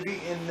break at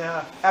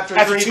the after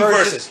After 3 2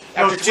 verses. verses.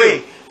 No, After 3.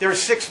 2.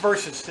 There's 6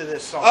 verses to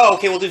this song. Oh,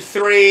 okay, we'll do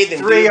 3, then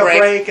 3 do a break.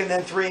 break and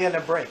then 3 and a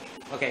break.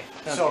 Okay.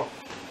 So.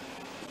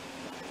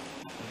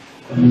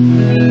 But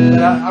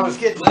I was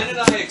getting. Glenn and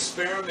I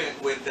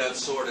experiment with that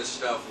sort of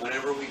stuff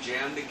whenever we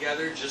jam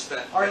together. Just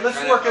that. All right, let's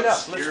kind work of it up.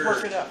 Let's obscure,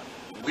 work it up.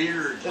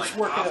 Weird, Let's like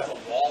work it off up.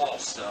 the wall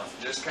stuff.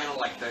 Just kind of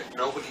like that.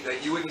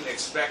 That you wouldn't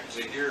expect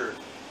to hear.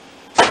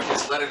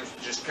 Just let him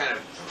just kind of.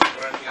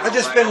 I've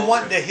just been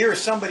wanting to hear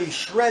somebody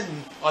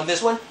shredding. On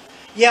this one?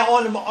 Yeah,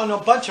 on a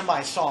bunch of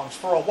my songs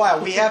for a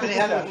while. We haven't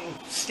had a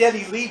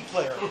steady lead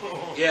player,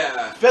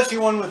 Yeah, especially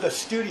one with a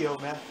studio,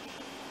 man.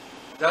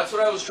 that's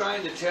what I was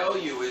trying to tell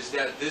you. Is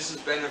that this is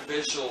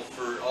beneficial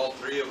for all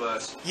 3 of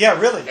us, Yeah,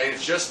 really. and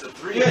it's just the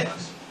 3 Yeah. of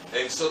us.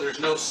 And so there's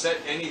no set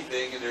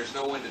anything, and there's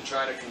no one to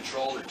try to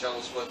control or tell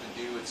us what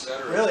to do,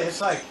 etc. Really,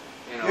 it's like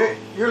You know,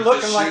 you're we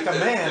looking just like shoot a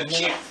man. the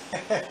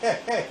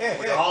chief.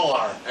 We all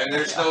are. And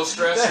there's no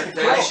stress or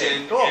Cool.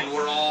 tension, Cool. and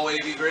we're all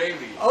wavy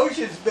gravy.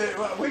 Ocean's been.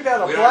 We've had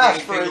a We don't have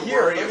blast for anything a to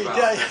year. worry Let me about.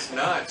 tell you. It's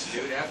nuts,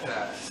 dude. F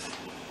that.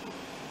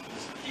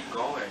 Just keep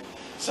going.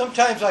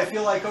 Sometimes I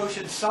feel like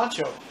Ocean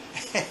Sancho.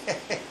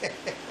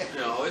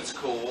 No, it's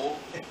cool.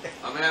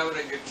 I'm having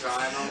a good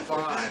time. I'm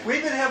fine.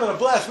 We've been having a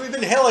blast. We've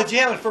been hella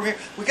jamming from here.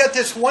 We got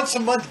this once a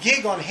month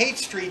gig on Haight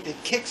Street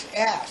that kicks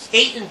ass.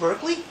 8 in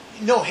Berkeley?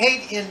 No,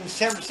 Haight in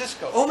San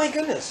Francisco. Oh my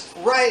goodness.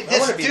 Right, I this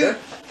wanna be dude. there.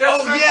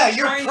 That's Oh what yeah, I'm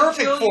you're trying to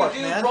perfect tell for you, it,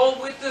 dude. man.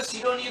 Roll with us.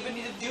 You don't even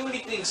need to do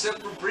anything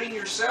except for bring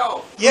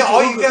yourself. Yeah,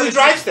 all you got Who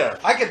drives there?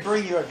 I could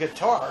bring you a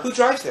guitar. Who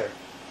drives there?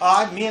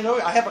 Me and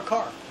I have a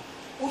car.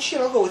 Oh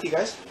shit, I'll go with you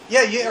guys.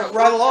 Yeah,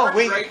 right along.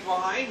 We, right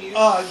behind you.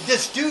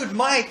 this dude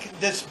Mike,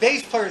 this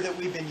bass player that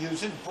we've been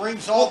using,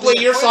 brings all. We'll play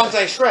the your songs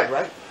equipment. I shred,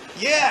 right?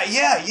 Yeah.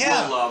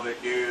 I love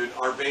it, dude.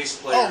 Our bass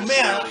player. Oh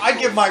man, really I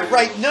cool, give my too.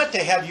 right nut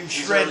to have you He's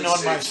shredding early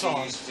on my 60s,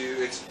 songs.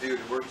 Dude,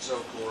 we're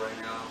so cool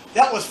right now.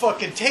 That was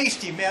fucking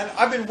tasty, man.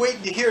 I've been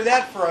waiting to hear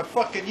that for a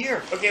fucking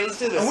year. Okay, let's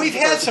do this. And we've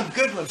had some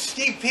good ones.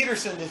 Steve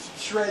Peterson is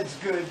shreds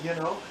good, you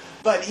know.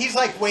 But he's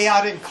like way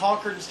out in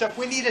Concord and stuff.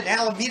 We need an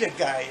Alameda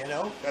guy, you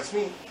know. That's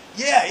me.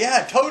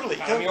 Yeah,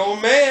 totally. I'm your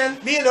old man.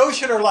 Me and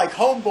Ocean are like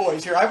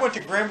homeboys here. I went to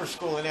grammar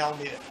school in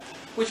Alameda.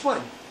 Which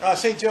one?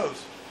 St.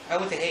 Joe's. I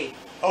went to Haight.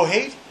 Oh,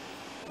 Haight?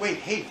 Wait,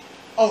 Haight.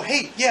 Oh,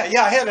 Haight. Yeah.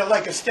 I had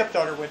a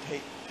stepdaughter went to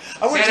Haight.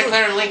 I went Santa to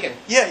Clara and Lincoln.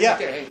 Yeah. You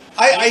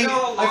know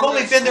how I've long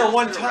only that been there school's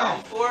one been time.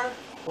 around for?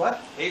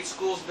 What? Haight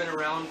School's been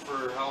around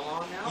for how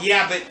long now?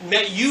 Yeah,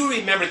 but you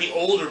remember the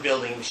older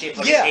building, shaped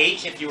like Yeah. an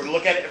H if you were to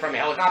look at it from a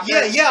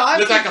helicopter? Yeah. I'm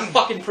Looked like a thinking-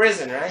 fucking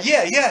prison, right?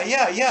 Yeah.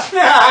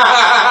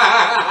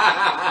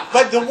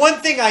 But the one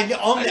thing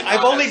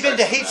I've only been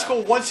to Haight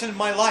School once in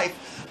my life.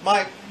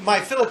 My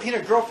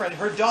Filipina girlfriend,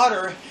 her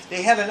daughter,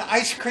 they had an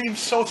ice cream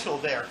social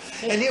there.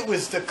 And it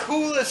was the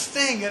coolest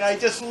thing, and I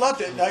just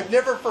loved it. And I've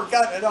never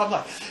forgotten it. I'm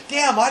like,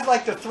 damn, I'd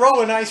like to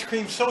throw an ice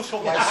cream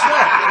social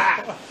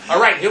myself. All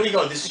right, here we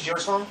go. This is your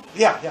song.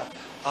 Yeah. You're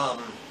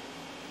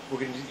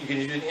gonna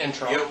do the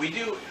intro. Yeah, we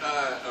do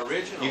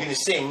original. You're gonna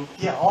sing.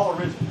 Yeah, all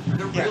original.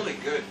 They're really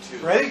good too.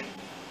 Ready?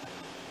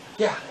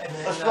 Yeah, and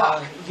then, Let's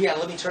rock. Yeah,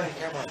 let me turn the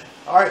camera on.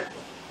 All right.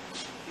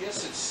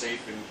 Yes, it's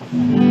safe and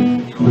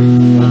you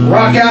know.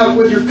 Rock out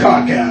with your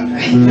cock out.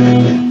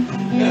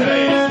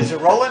 Is it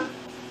rolling?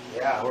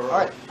 Yeah, we're All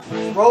right.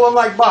 Rolling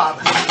like Bob.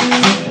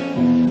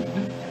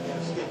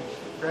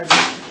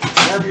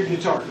 Grab your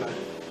guitar, bud.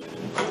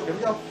 Here we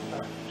go.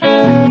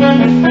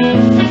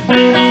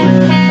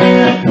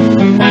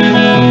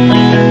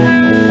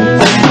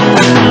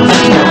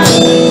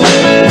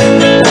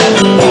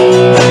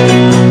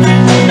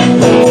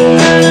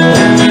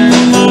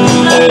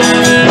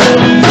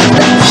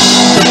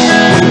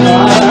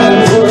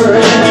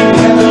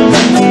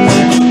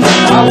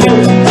 I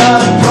would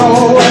not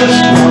throw a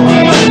stone.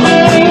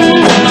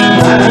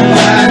 I'm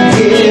not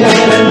here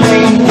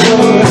and they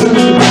would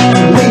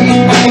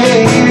leave me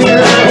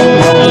here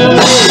alone.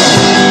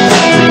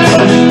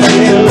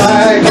 Feel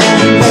like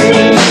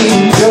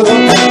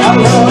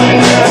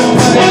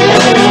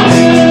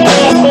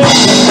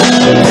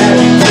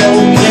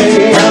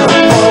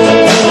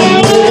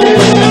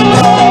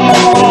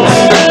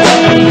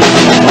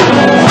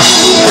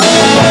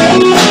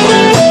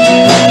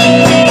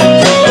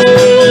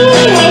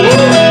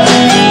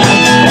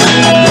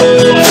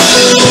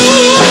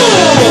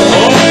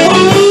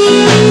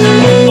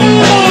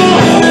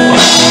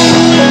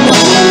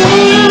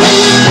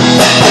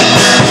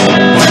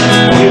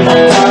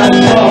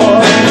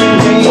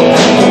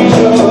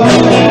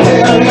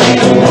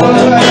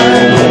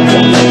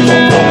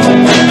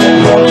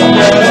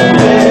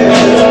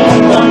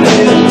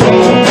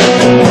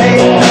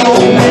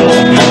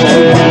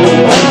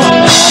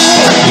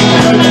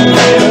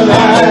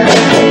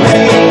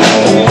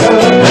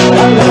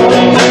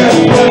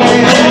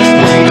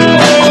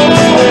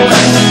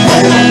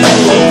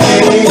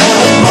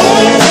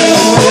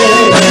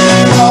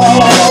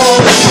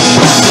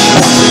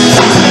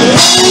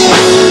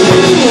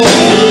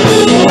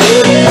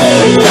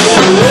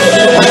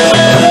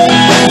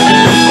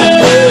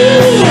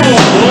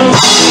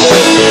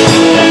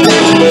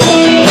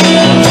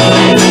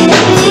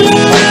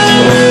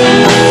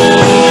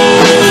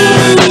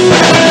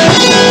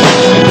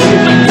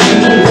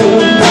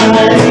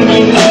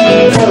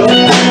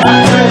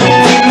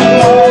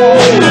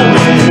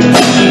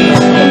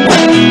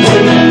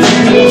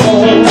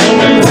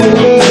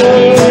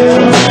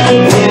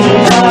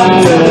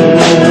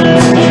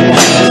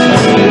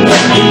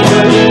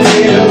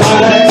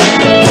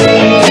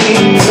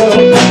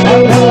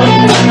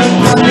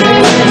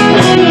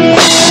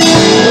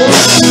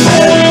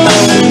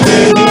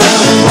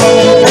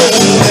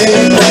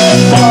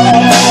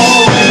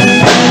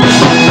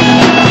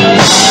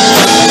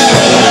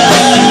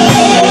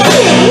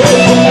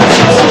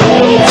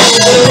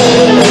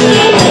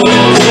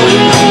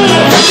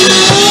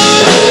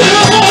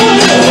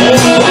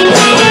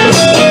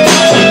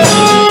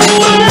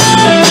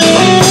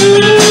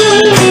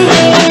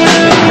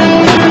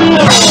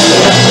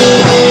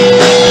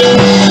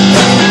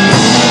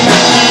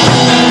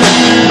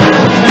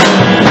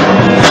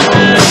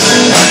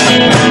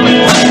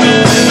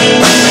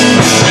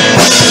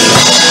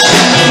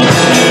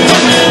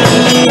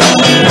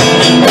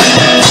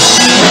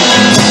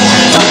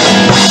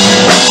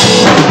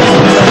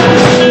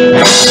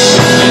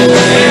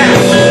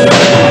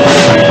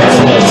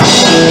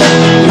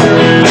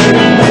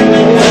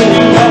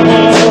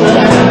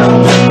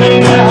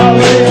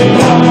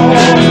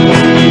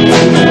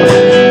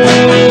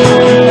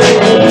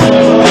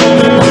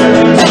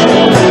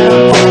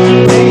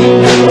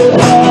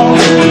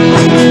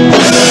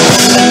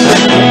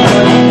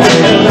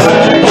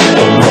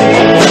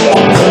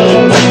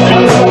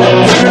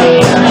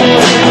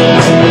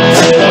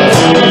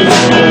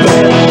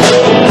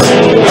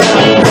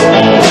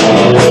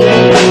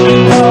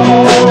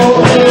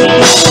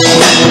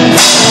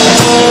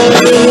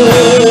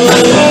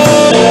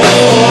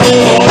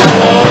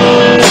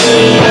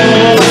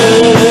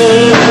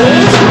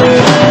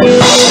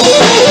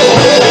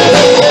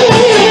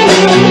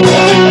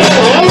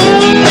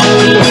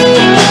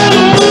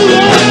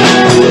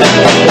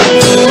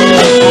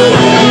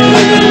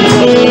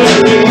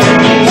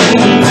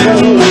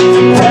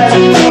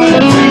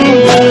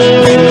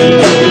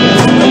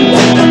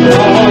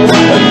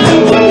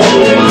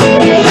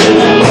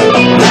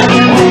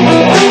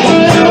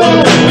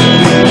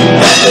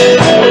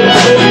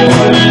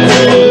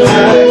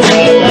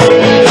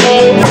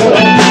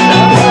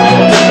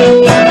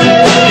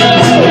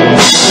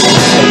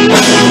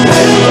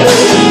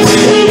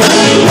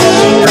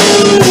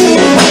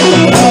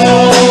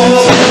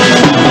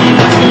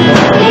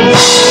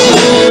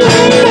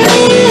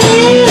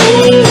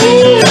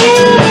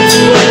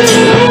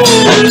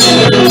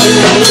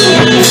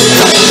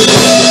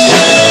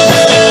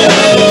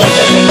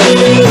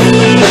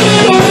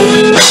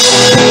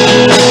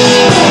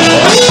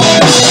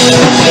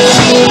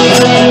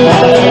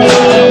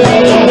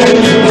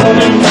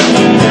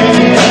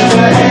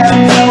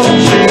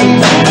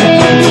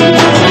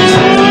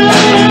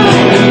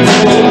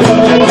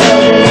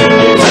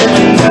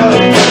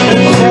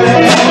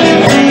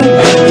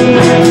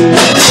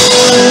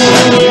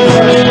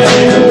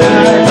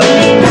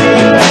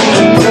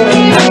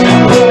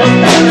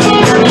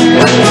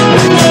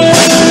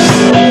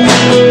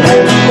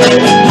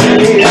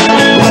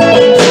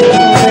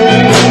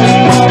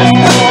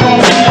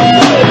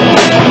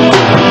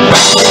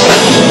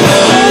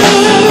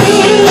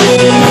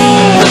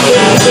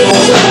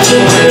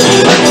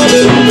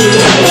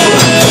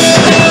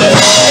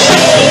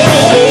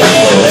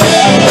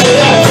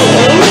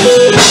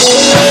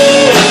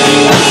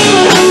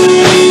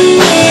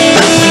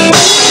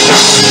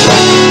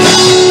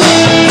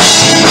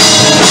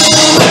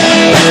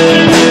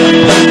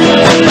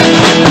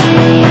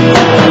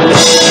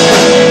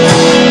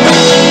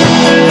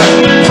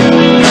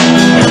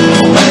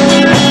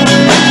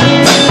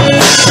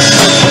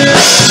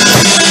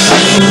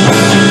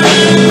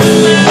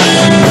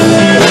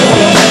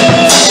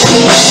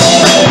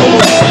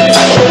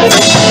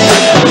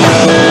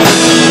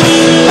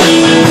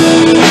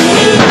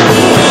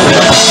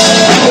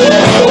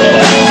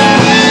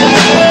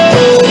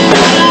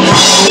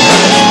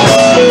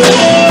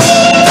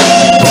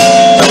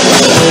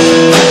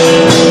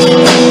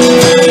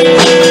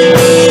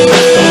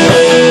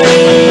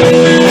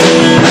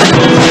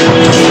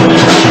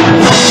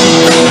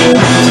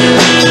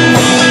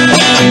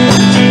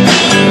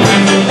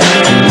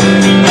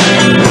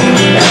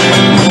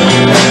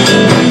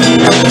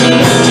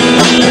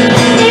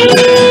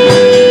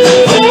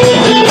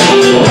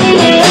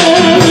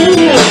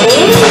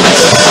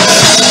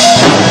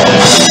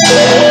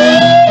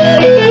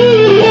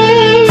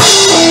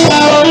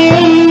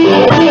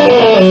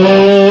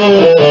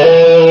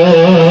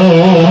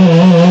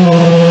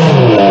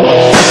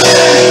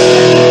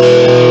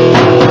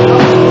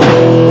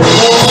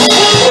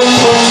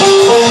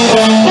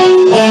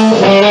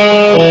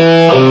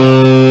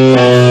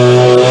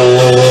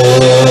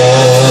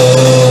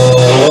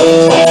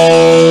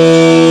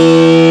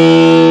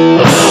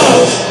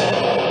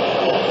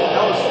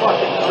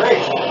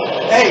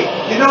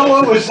Hey, you know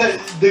what was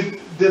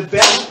the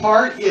best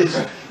part is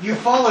you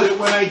followed it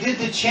when I did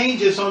the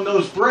changes on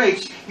those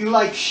brakes. You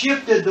like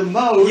shifted the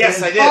mode Yes,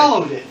 and I did.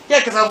 followed it. Yeah,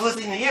 because I was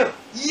listening to you.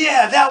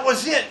 Yeah, that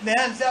was it,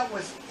 man. That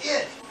was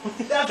it.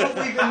 That's what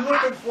we've been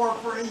looking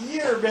for a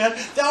year, man.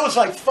 That was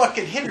like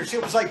fucking Hendrix.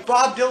 It was like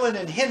Bob Dylan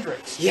and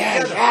Hendrix.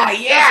 Yeah. together. Did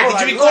That's you what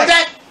I record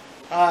that?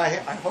 I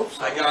hope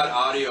so. I got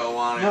audio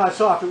on it. No,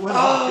 it's off. It went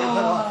off. It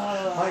went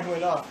off. Mine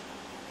went off.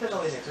 There's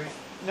only 6 weeks.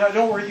 No,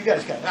 don't worry. You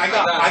guys got it. I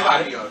got it.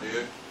 audio,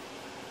 dude.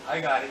 I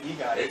got it. You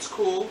got it. It's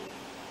cool.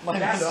 Mine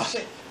That's went the off.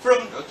 shit.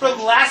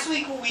 From last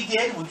week, what we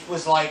did, which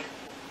was like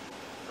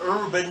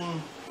urban,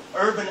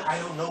 I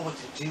don't know what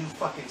to do,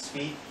 fucking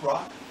speed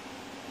rock,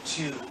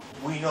 to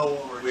we know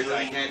what we're With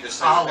I doing, can't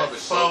decide if I have a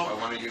soap. I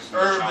folk, want to use it in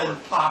the shower. urban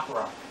pop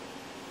rock.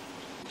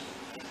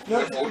 No,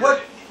 I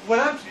ordered what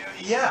I'm,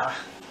 yeah.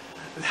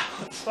 That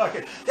was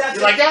fucking, that's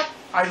You like that?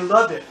 I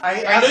loved it.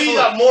 I know you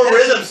got more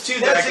rhythms too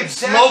that I can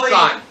smoke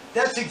on.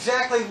 That's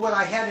exactly what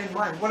I had in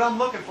mind. What I'm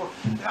looking for.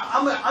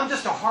 I'm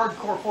just a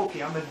hardcore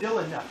folkie. I'm a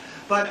Dylan nut.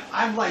 But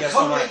I'm like Yes,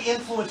 so am totally I.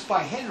 influenced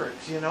by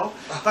Hendrix, you know?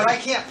 But I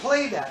can't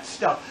play that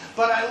stuff.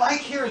 But I like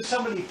hearing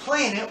somebody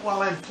playing it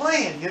while I'm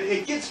playing.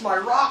 It gets my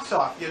rocks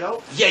off, you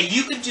know? Yeah,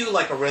 you could do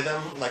like a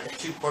rhythm, like a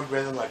 2-chord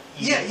rhythm, like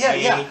E,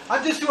 Yeah. E,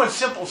 I'm just doing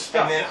simple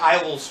stuff. and then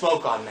I will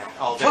smoke on that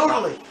all day.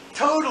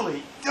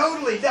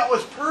 Totally. That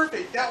was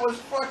perfect. That was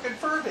fucking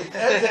perfect.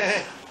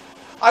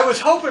 I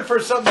was hoping for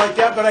something like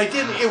that, but I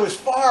didn't.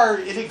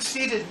 It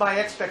exceeded my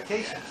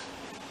expectations.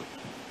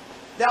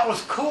 That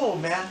was cool,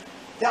 man.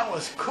 That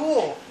was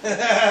cool.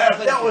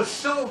 That was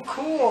so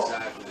cool.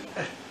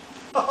 Exactly.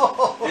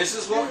 Oh,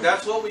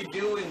 That's what we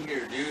do in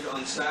here, dude,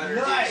 on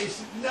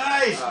Saturdays.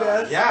 Nice,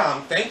 man. Yeah,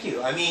 thank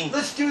you. I mean,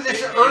 Let's do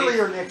this And-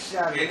 earlier next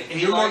Saturday.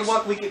 and- you're more than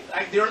welcome.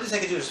 The earliest I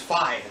could do is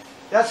 5.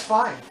 That's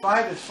fine.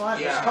 5 is fine.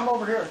 Yeah. Let's come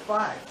over here at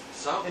 5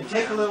 Something, and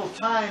take a man. little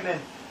time and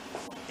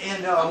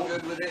I'm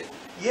good with it.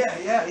 Yeah.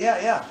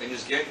 And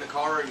just get in the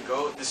car and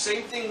go. The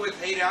same thing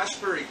with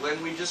Haight-Ashbury,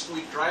 Glenn. We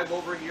drive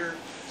over here.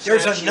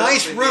 There's a snatch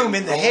nice up, and room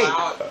then in the roll Haight.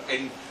 out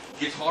and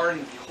guitar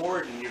and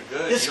chord, and you're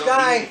good. This you don't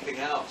guy, need anything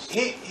else.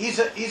 He's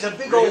a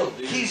big Real old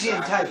dude, Keynesian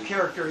exactly. type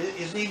character.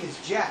 His name is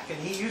Jack, and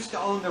he used to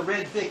own the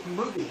Red Vic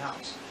movie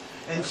house.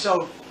 And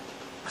so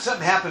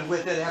something happened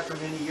with it after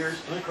many years.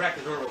 Let me crack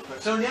the door real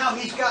quick. So now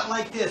he's got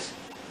like this.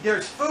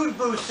 There's food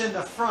booths in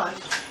the front,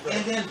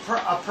 and then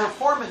a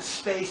performance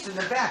space in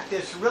the back.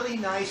 This really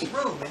nice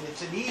room, and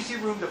it's an easy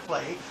room to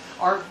play.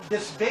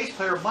 This bass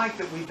player Mike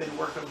that we've been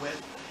working with,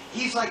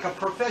 he's like a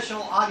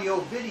professional audio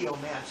video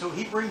man. So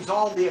he brings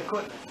all the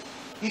equipment.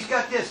 He's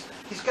got this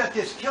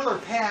killer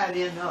pad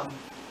in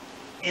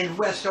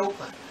West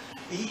Oakland.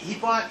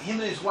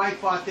 Him and his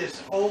wife bought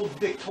this old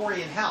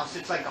Victorian house.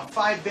 It's like a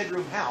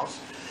 5-bedroom house.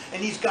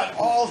 And he's got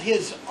all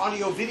his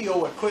audio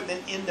video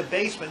equipment in the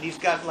basement. He's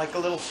got like a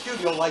little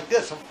studio like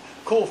this, a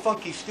cool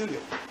funky studio.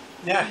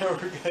 Yeah,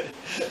 we're good.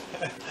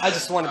 I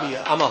just want to be.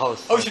 I'm a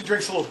host. Ocean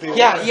drinks a little beer.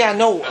 Yeah,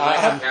 no. I like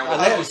I love camel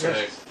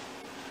you.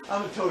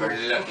 I'm a total.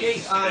 Okay,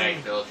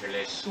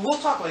 filterless. We'll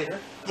talk later.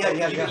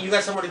 Yeah. You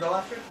got somewhere to go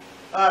after?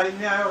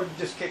 No, we're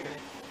just kicking it.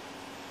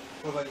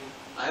 What about you?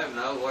 I have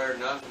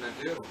nothing to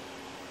do.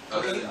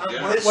 Other Okay, than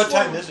dinner. What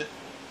time is it?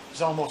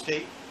 It's almost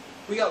 8.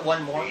 We got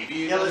one more. Maybe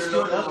Yeah, let's do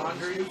load of another one.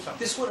 laundry. Let's do something.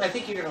 This one, I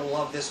think you're gonna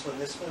love this one.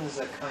 This one is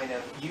a kind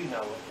of, you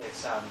know it.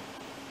 It's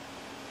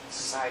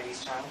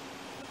Society's Child.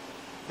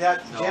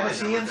 That No,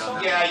 Janice I've never Ian done song?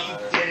 that. Yeah, you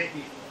did it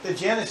before. The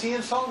Janice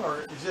Ian song,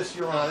 or is this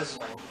your No, own? this is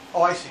mine.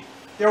 Oh, I see.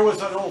 There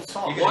was an old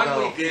song. You're gonna One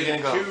go. we did, You're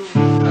gonna go. 2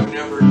 I've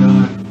never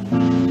done,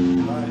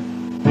 All right.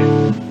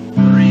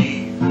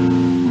 3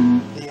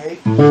 The 8.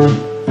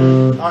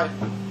 All right.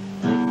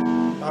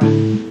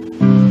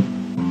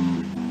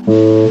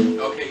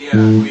 Okay, yeah, I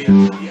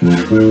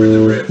remember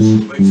the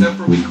riffs, but except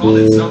for we called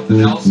it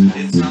something else and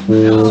did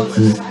something else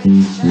with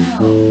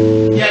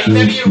it. Yeah,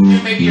 maybe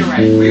you're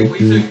right. We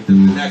took it to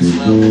the next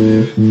level,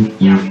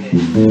 dude. Yeah, we did.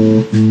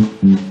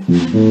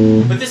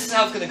 But this is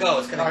how it's gonna go.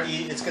 It's gonna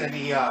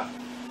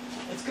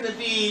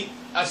be.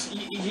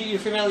 You're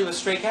familiar with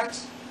Stray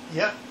Cats?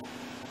 Yep.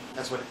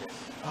 That's what it is.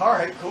 All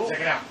right, cool. Check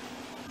it out.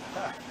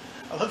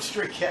 I love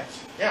Stray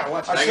Cats. Yeah,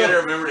 watch I I gotta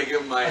remember to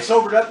give my. I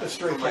sobered up to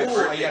Stray For my Cats.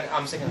 birthday.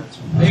 I'm singing this.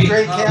 Hey,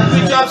 Stray Cats.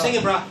 Good job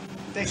singing, bro.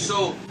 Thank you.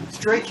 So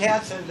Stray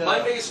Cats and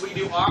Mondays we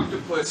do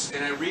Octopus,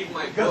 and I read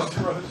my book. Guns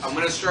N' Roses. I'm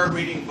gonna start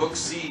reading book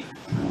C,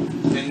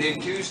 and then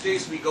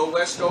Tuesdays we go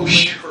West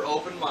Oakland for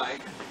open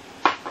mic,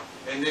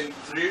 and then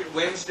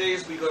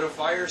Wednesdays we go to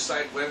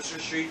Fireside, Webster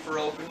Street for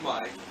open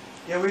mic.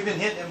 Yeah, we've been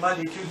hitting it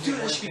Monday, Tuesday.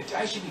 Dude,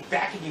 I should be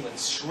backing you and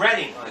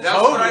shredding on And it.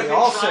 that's what I've Totally, been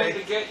I'll trying say.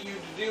 to get you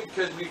to do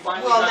because we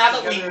finally Well, now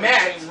got that we together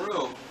met. in the same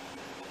room.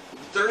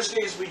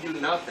 Thursdays we do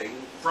nothing.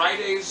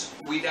 Fridays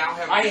we now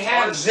have. I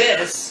guitar have center.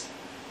 this.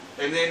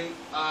 And then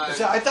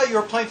I thought you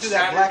were playing through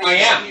that Saturday black. I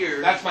am. Here.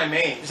 That's my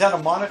main. Is that a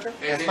monitor? and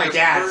That's then my the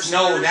dad's. first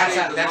No, Thursday that's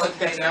of the a month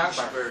that's in an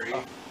Ashbury.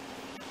 Oh.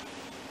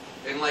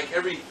 And like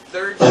every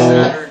third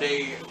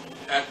Saturday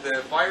at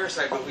the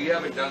Fireside, but we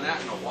haven't done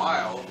that in a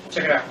while.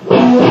 Check it out.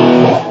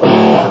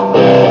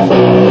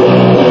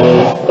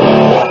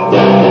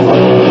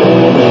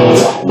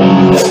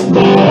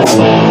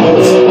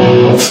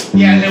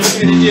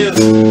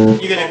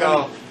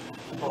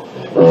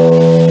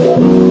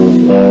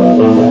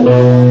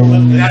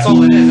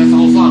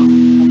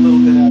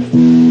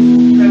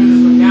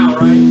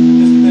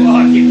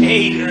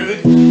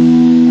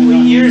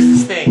 What year is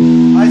this thing?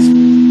 It's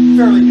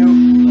fairly new.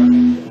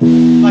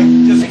 Like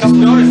just a couple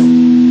of Notice,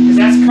 years. because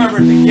that's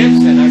covered the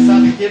Gibson. I saw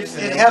the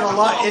Gibson. It had a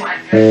lot. Oh my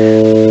God.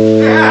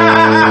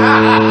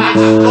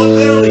 I'll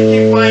literally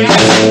kick my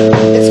ass.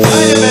 It's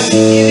kind of an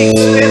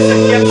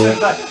inexpensive Gibson,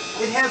 but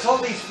it has all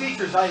these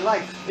features I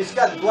like. It's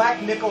got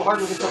black nickel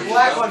hardwood. It's a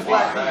black on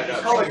black.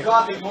 It's called a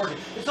Gothic Morgan.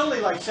 It's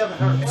only like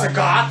 $700. It's a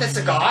goth. It's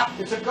a goth.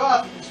 It's a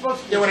Goth. It's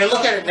supposed to. Yeah, when I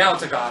look at it now,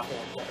 it's a goth.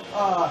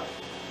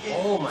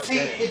 Oh my God. See,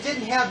 it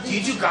didn't have these. Do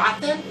you do goth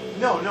then?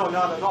 No, not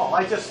at all.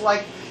 I just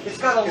like. It's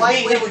got a 'Cause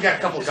lightweight. we got a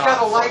couple It's got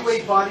a goths.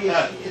 lightweight body.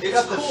 It's It's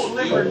got the cool,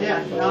 slimmer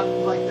neck, not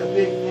like the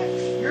big neck.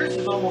 Yours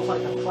is almost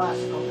like a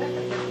classical neck. I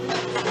can't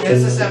believe it.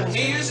 It's a 17.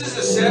 He uses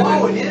a 7.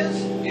 Oh, it is.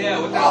 Yeah,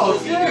 with that Oh, little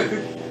figure.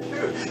 dude.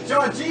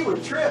 John G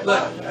would trip.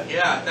 Look,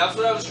 yeah, that's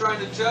what I was trying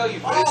to tell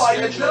you. But Oh, it's I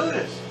didn't scheduled,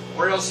 notice.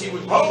 or else he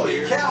would be Holy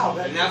here. cow,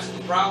 that- And that's what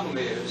the problem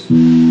is.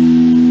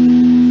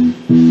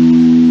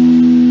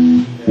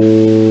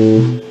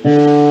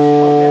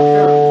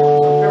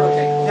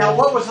 Okay. Now,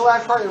 what was the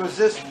last part? It was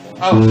this.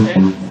 Oh, okay.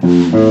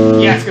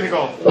 Yeah, it's gonna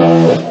go.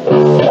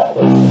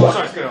 Oh,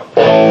 sorry, it's gonna go.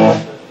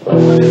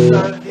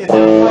 Is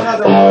one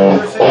other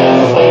person?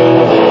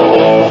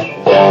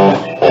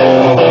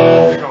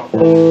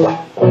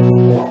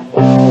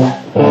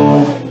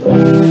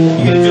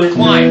 You're gonna do a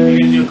climb. You're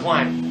gonna do a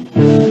climb.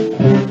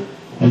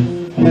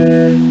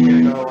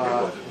 You're gonna go,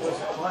 What's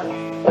the climb?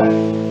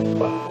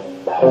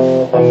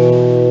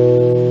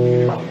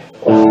 you're gonna go.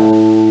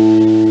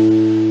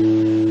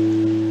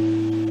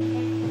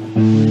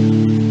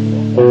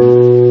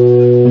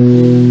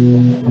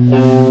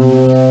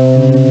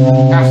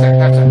 Half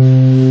set, and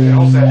then a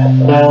whole set.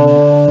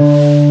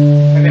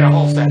 And then a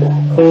whole set.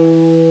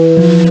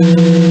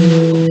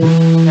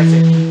 That's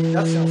it.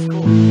 That sounds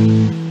cool.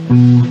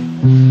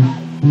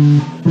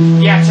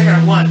 Yeah, check it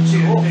out. 1,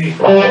 2, 3.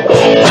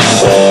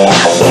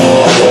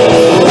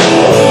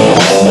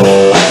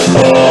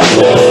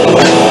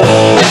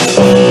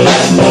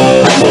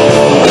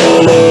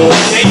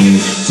 Then you're gonna do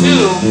 2,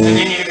 and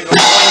then you're gonna go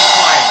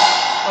climb.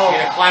 You're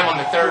gonna climb on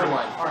the third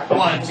one.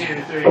 1,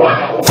 2, 3, go.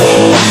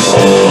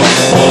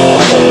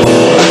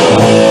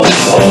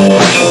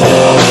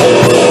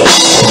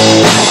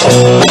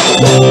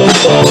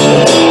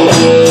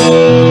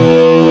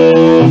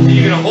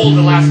 You're gonna hold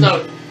the last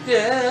note.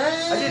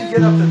 I didn't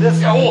get up to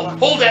this. Yeah, one.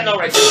 hold that note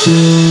right there.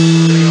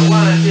 You're gonna go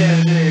 1,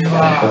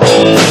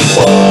 2, 3,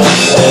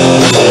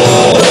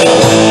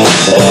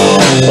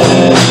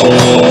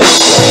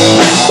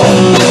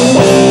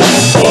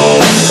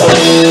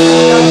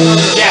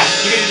 yeah,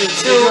 you're gonna do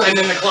 2 and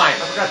then the climb.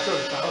 I forgot to do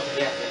it.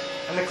 Okay. Yeah.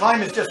 And the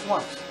climb is just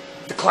once.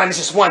 The climb is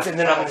just once, and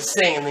then I'm gonna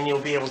sing, and then you'll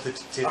be able to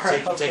All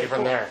right, okay, take it from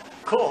cool. there.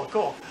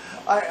 Cool.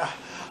 Yeah,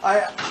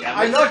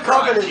 I'm but not it's a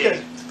confident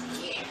project.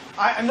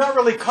 I'm not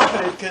really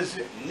confident because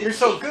you're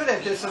so good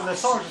at this and the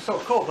songs are so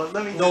cool. But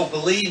let me No,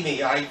 believe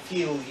me, I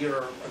feel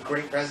you're a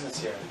great presence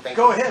here. Thank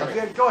go you. ahead.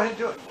 Okay. Go ahead and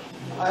do it.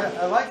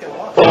 I like it a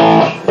lot.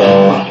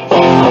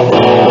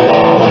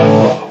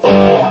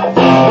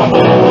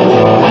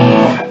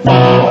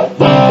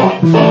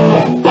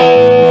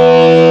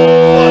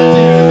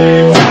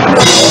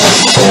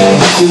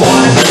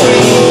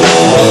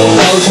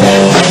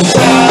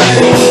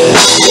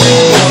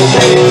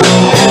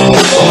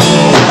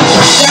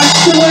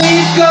 That's the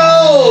way it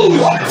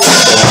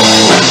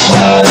goes.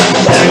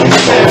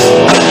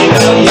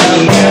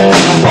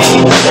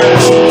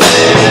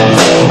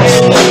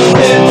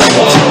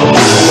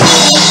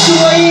 That's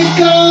the way it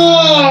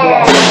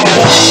goes.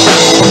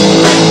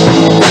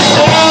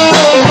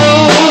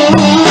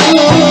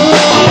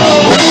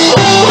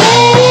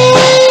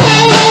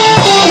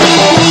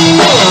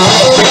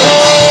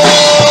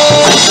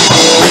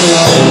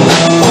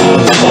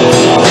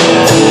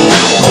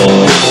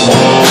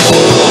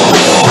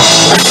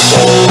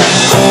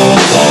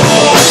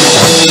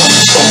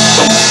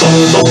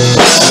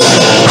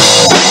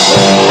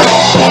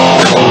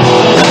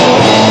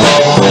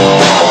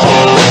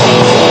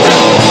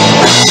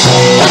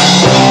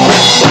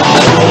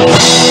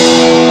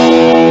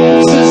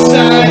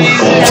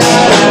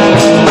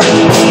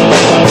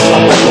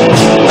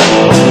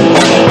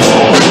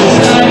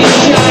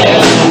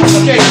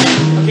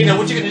 Okay, now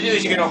what you're gonna do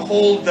is you're gonna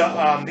hold the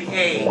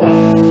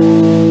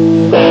A.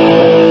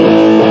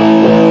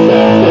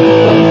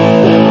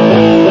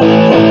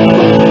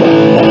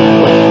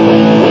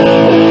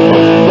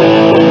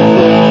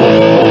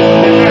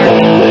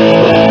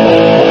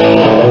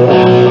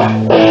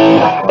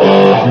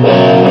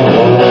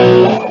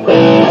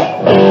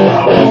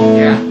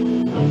 Yeah.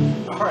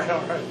 All right.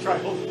 Try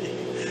holding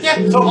it.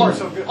 Yeah. So far,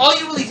 so good. All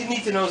you really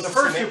need to know is The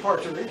first two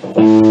parts are easy.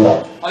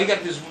 All you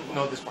gotta do is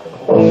know this part.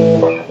 Guys,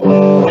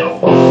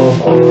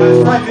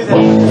 try to do that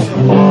when you're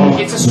singing.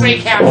 It's a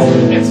straight cap.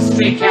 It's a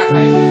straight cap.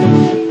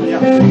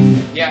 Yeah.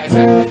 Yeah, it's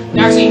a,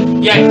 actually,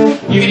 yeah,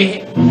 you're gonna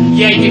hit.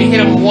 Yeah, you're gonna hit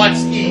them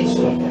once each.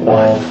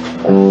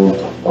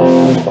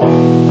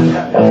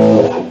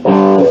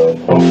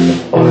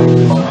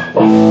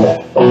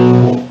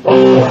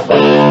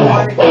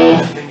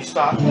 And then you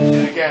stop. Do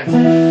it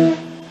again.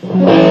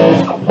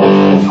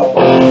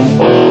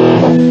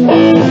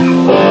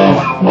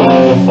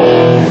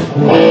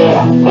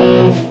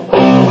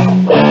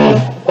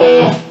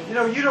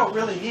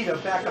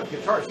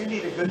 guitars. You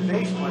need a good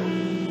bass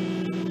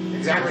player.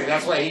 Exactly.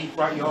 That's why he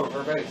brought you over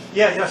for bass.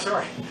 Yeah, yeah,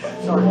 sorry.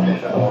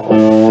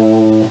 Sorry.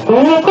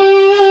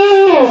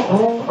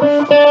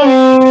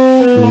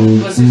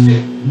 Let's just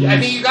do. I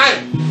think you got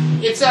it.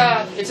 It's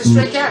a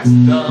straight cats.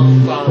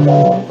 Bum, bum,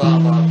 bum,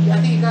 bum. Yeah,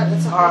 I think you got it.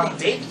 That's a Harley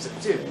Davidson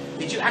too.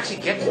 Did you actually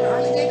get the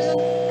Harley Davidson?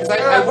 Because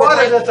I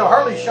bought it at the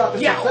Harley shop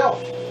in Yeah.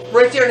 Bell.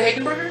 right there in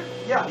Hagenberger.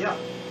 Yeah, yeah.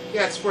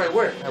 Yeah, that's where I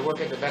work. I work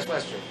at the Best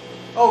Western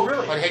Oh,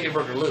 really? on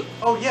Hagenberger Loop.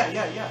 Oh, yeah,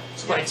 yeah, yeah.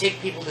 So when I take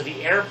people to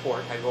the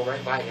airport, I go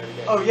right by it every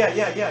day. Oh, yeah,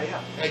 yeah, yeah,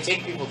 yeah. And I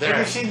take people there.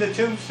 Have you seen the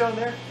tombstone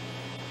there?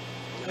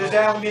 There's an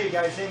Alameda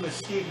guy. His name is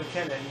Steve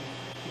McKenna.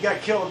 He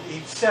got killed.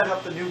 He set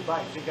up the new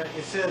bike.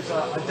 It says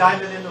a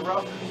diamond in the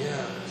rough.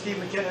 Yeah. Steve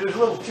McKenna. There's a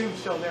little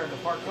tombstone there in the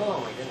park. Oh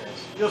my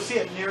goodness. You'll see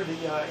it near the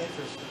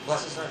entrance.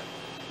 Bless his heart.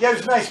 Yeah, he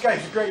was a nice guy.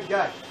 He's a great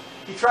guy.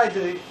 He tried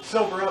to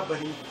sober up, but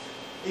he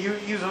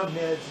was on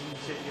meds and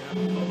shit, you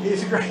know.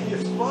 He's great.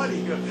 He's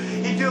funny.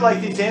 He'd do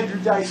like these Andrew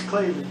Dice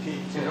Clay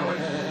routines, you know.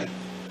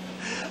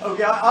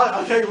 Okay,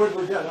 I'll tell you when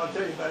we're done. I'll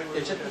tell you about it when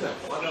Yeah, check we're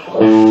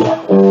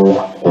this done.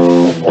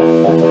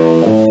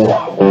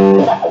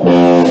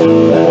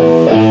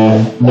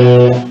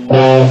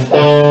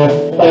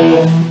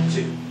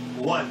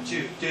 1,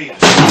 2, 3.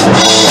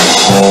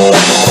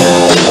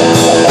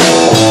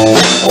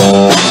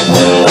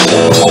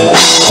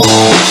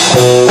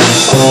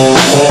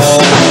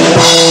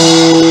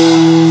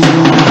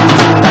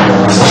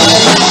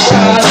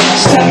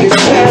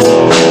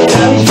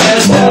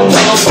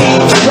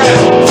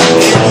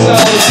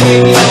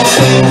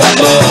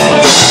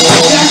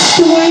 That's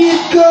the way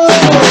it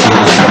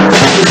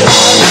goes.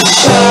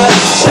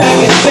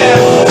 Second step,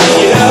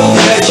 you know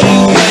that you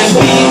can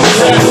be the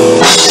rest.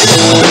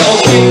 Don't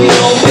keep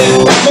your bit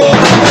more.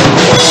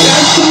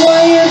 That's the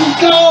way it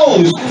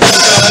goes.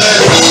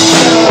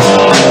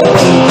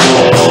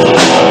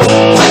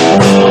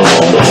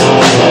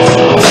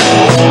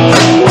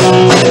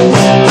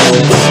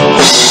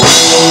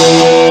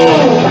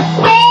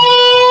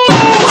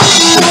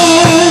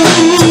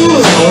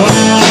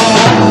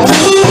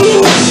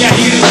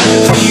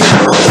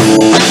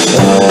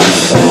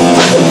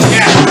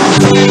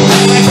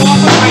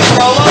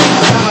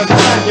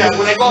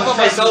 When I go off on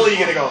my solo, you're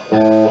gonna go.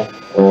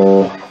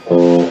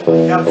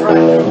 Yeah, I'm trying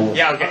to.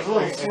 Yeah, okay. I was a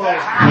little slow.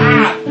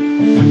 Ah!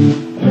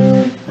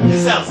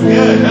 This sounds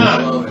good, huh?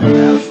 I love it. I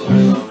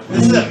absolutely love it.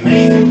 This is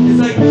amazing. It's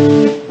like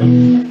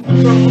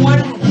from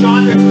one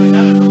genre to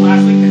another, from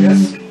last week to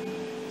this.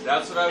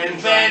 That's what I've been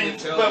And trying then,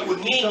 to tell but you. with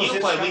me and you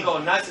play, we go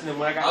nuts, and then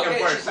when I got I'll get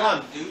Campfire you Slum,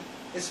 back, dude.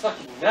 it's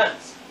fucking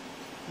nuts.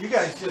 You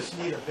guys just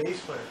need a bass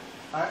player.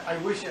 I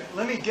wish.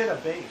 Let me get a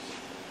bass.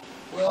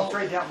 I'll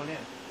trade that one in.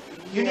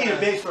 You need a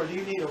bass player.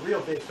 You need a real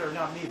bass player,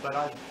 not me.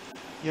 But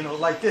you know,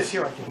 like this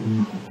here, I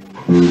can.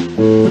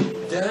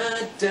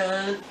 Dun,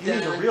 dun, You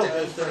need a real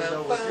bass player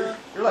though.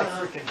 You're like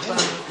freaking him.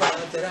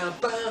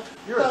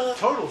 You're a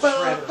total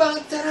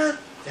shredder.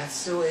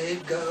 That's the way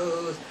it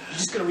goes. You're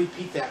just gonna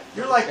repeat that.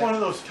 You're like one of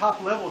those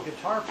top level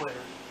guitar players.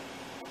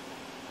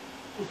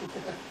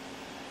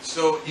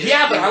 So if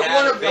Yeah, but you I had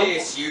wanna a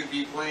bass, you'd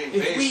be playing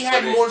if bass. we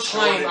had but more it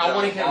time, shorted I the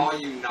wanna hear-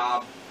 volume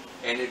knob,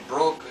 and it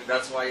broke.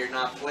 That's why you're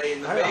not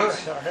playing the All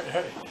bass.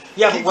 right.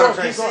 Yeah, but Keep what I'm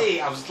going, trying to keep say,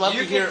 I was love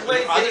You to hear can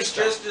play other bass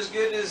stuff. just as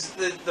good as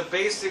the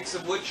basics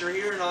of what you're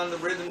hearing on the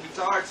rhythm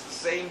guitar. It's the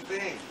same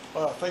thing,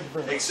 Well, thank you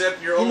very much.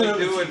 except you're You only know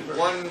the doing cheaper.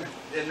 one,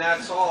 and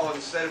that's all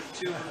instead of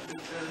two. It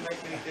doesn't make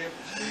any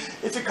difference.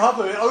 It's a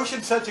compliment.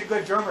 Ocean's such a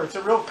good drummer. It's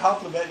a real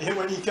compliment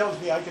when he tells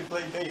me I can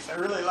play bass. I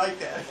really like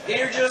that.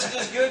 You're just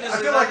as good as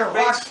I feel like another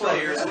a rock bass star.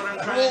 player. Is what I'm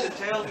trying to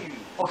tell you.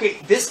 Okay,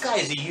 this guy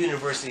is a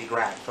university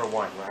grad for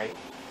one, right?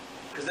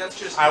 Because that's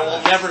just. I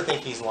will never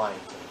think he's lying.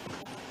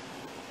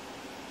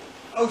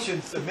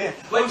 Ocean's the man.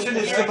 But Ocean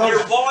is the your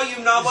most.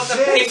 volume knob on the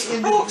zen bass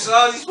broke, so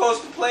how is he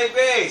supposed to play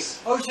bass?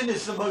 Ocean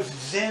is the most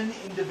zen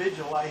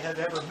individual I have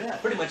ever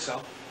met. Pretty much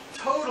so.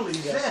 Totally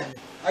Yes. zen.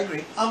 I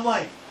agree. I'm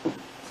like,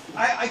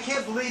 I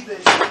can't believe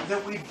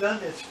that we've done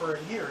this for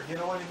a year. You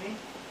know what I mean?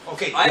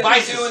 Okay, I've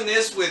devices. been doing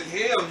this with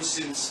him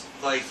since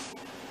like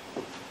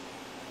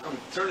I'm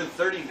turning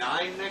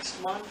 39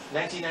 next month,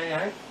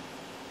 1999?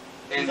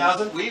 and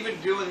 2000? we've been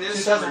doing this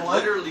for 2001?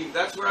 literally.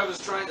 That's where I was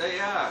trying to.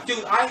 Yeah,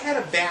 Dude, I had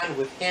a band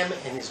with him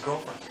and his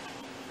girlfriend.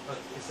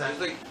 It's I not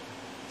was like,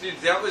 dude,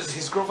 that was.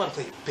 his girlfriend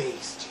played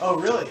bass. Oh,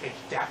 really? And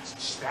that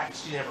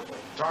she never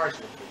played guitar, she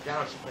never played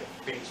piano, she played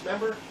bass.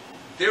 Remember?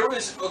 There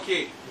was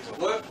okay.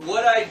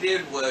 What I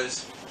did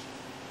was,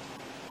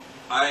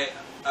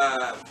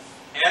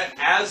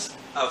 as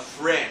a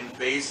friend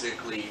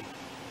basically,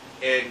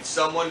 and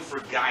someone for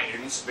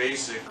guidance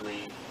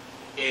basically,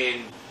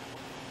 and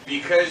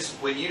because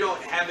when you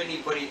don't have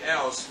anybody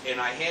else, and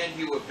I hand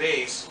you a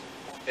bass,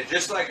 and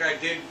just like I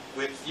did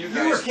with you guys.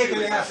 You were kicking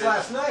too, ass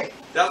last night.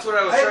 That's what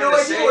I was I had trying no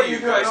to idea say what to you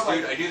you were doing. guys, I'm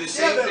like, dude. I do the yeah,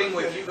 same but- thing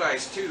with you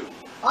guys too.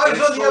 I was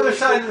And on it's the other totally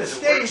side of the cool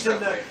 'cause it works stage in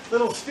that the way.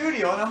 little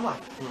studio, and I'm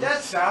like,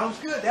 that sounds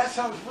good. That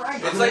sounds right.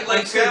 It's I'm like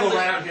gonna go family-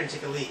 right out here and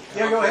take a leak.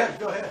 Yeah, go Okay. ahead.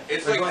 Go ahead.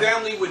 It's Go like ahead.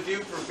 family would do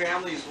for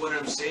families. What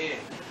I'm saying.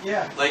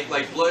 Yeah. Like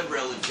blood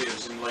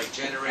relatives and like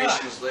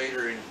generations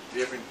later and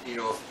different,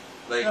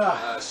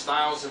 like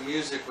styles of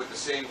music with the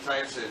same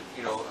types of,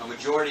 you know, a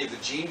majority of the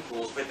gene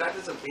pools, but that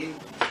doesn't mean,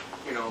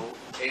 you know,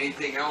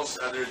 anything else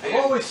other than.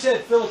 I've always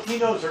said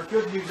Filipinos are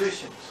good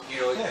musicians.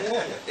 You know,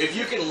 if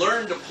you can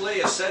learn to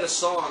play a set of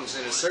songs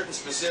in a certain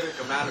specific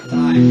amount of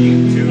time,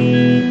 being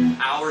 2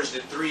 hours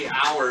to 3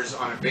 hours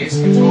on a bass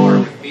guitar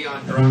with me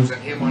on drums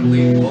and him on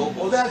lead vocals.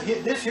 Well,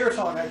 this here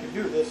song I can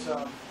do this.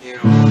 You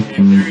know,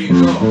 and there you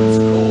go. It's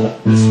cool.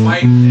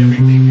 Despite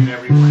everything and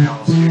everyone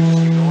else, you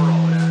just ignore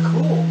all that.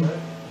 Cool, but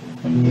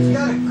he's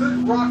got a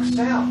good rock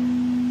sound.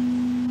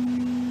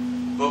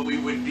 But we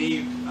would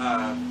need.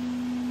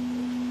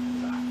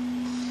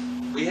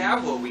 We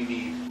have what we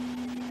need.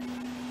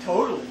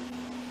 Totally.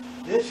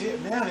 This here,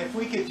 man, if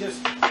we could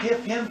just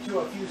hip him to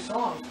a few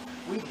songs,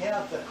 we'd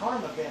have the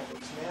Karma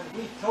Bandits, man.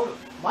 We totally.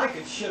 Mike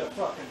could shit a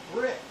fucking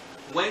brick.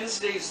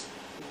 Wednesdays,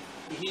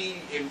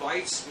 he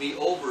invites me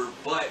over,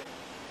 but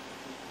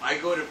I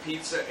go to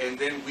pizza and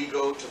then we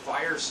go to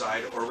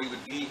Fireside, or we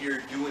would be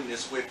here doing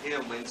this with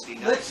him Wednesday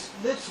night.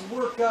 Let's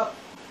work up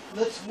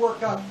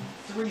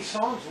 3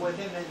 songs with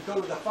him and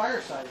go to the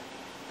Fireside.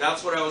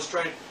 That's what I was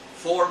trying.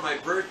 For my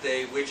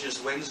birthday, which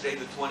is Wednesday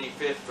the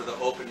 25th, for the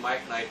open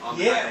mic night on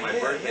the night of my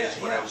birthday, is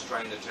what I was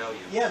trying to tell you.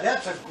 Yeah,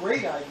 that's a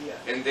great idea.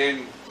 And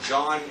then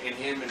John and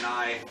him and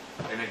I,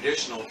 an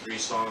additional 3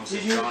 songs.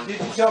 Did you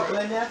tell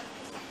Glenn that?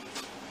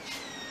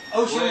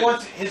 Ocean Glenn.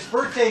 wants, his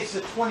birthday's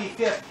the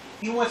 25th.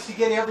 He wants to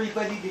get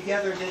everybody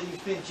together that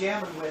he's been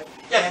jamming with.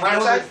 Yeah, and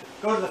Fireside?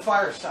 go to the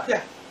Fireside.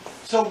 Yeah.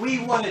 So we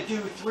want to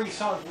do 3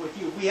 songs with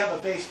you. We have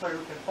a bass player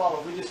who can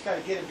follow. We just got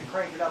to get him to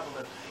crank it up a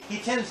little. He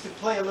tends to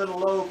play a little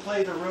low,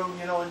 play the room,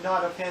 you know, and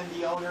not offend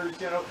the owners,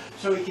 you know,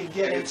 so he can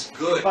get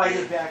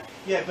invited back.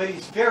 Yeah, but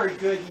he's very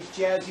good. He's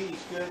jazzy.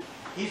 He's good.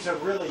 He's a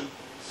really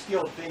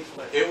skilled bass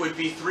player. It would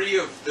be 3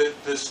 of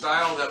the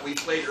style that we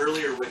played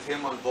earlier with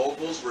him on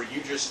vocals, where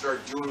you just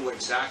start doing what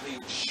exactly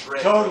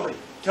shred.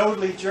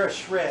 Totally just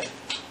shred.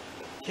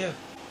 Yeah.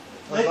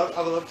 I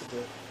would love to do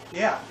it.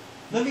 Yeah.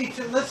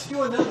 Let's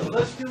do another.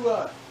 Let's do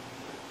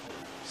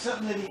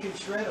something that he can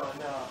shred on.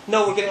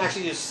 No, we're gonna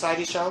actually do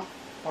Society's Child.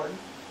 Pardon?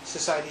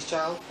 Society's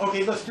Child.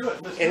 Okay, let's do it.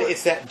 And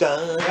it's that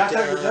dun. Yeah, I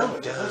thought you were done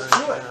with it. Let's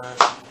do it.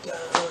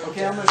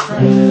 Okay, I'm gonna try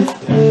to.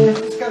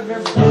 Just gotta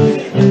remember.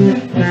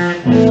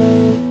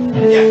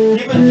 Yeah,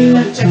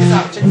 check this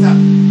out. Check this out.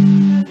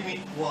 Give me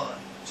 1,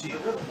 2,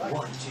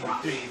 1, 2,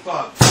 3,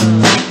 4.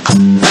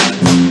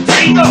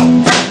 There you go.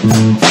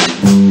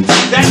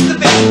 That's the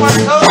bass part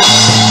code.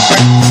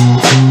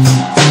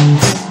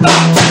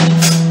 Stop.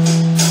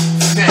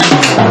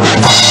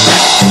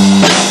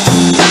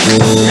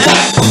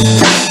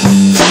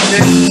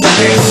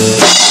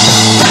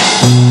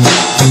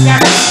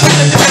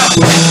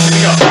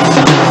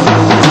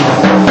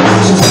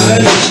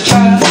 Society's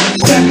child,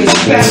 second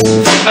best.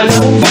 I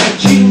know that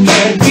you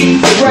can beat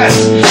the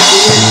rest.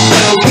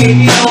 Don't keep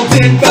you don't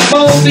fit the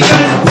mold,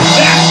 because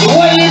that's the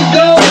way it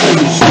goes.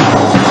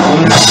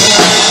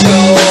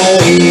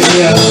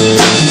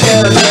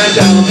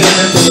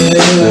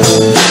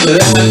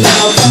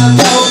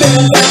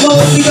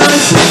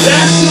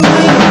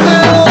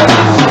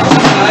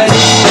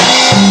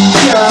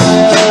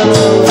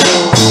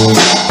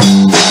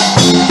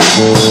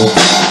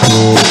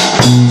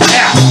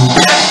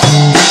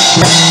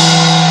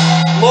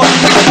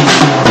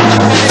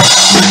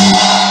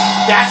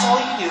 That's all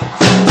you do.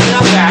 Clean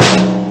up that,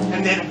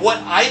 and then what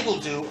I will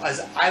do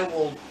is I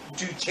will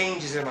do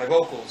changes in my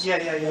vocals. Yeah.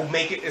 We'll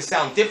make it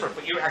sound different,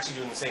 but you're actually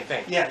doing the same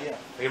thing. Yeah.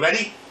 Are you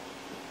ready?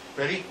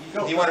 Ready? You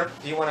go. Do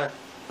you wanna?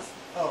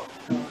 Oh.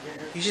 Okay.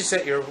 You should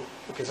set your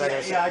because I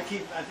I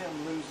think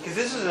I'm losing. because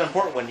this is an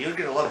important one. You're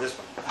gonna love this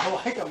one. I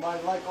like them. I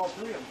like all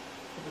 3 of them.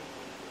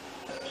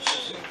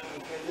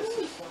 Okay, this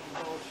is some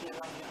bullshit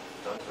on here.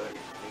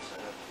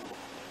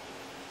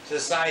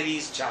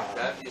 Society's Child.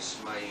 That is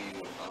my.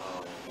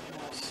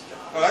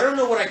 Oh, I don't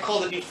know what I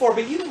called it before,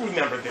 but you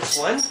remember this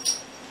one.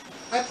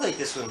 I played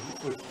this one.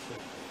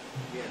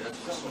 Yeah, that's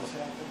Something's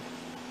happened.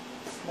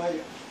 My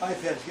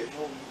iPad's getting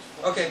old.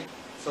 Okay,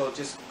 so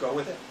just go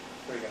with it.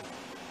 There you go.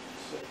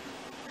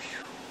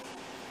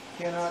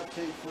 Cannot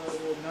take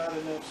further, not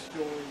enough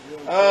storage.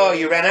 Okay. Oh,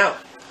 you ran out.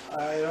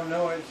 I don't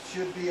know, it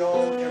should be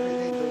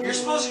everything. You're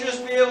supposed to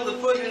just be able to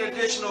put an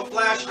additional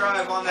flash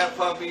drive on that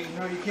puppy.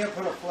 No, you can't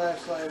put a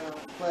flash drive on it.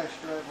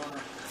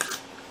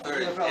 Or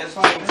About SDs,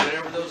 5 minutes.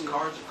 whatever those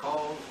cards are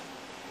called.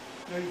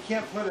 No, you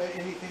can't put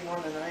anything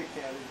on an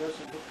iPad. It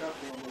doesn't hook up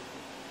to anything.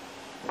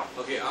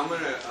 Okay, I'm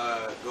gonna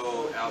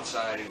go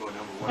outside and go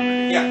number 1.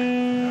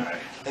 Yeah.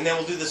 Alright. And then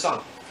we'll do the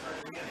song.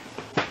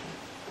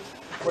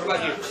 What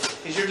about you?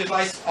 Is your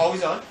device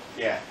always on?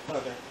 Yeah.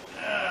 Okay.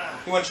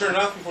 You want to turn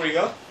it off before you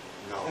go?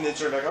 No. And then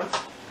turn it back on?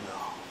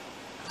 No.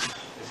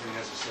 Isn't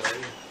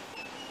necessary.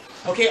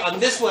 Okay, on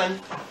this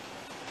one,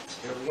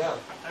 here we go.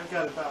 I've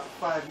got about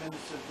 5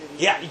 minutes of getting.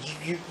 Yeah,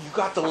 you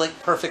got the lick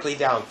perfectly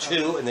down.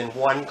 2 and then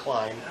 1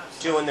 climb.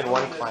 2 and then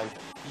 1 climb.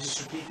 You just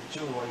repeat the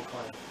 2 and 1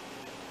 climb.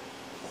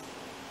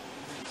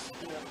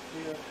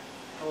 Yeah.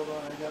 Hold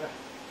on, I gotta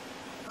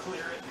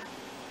clear it.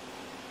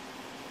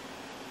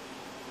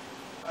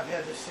 I've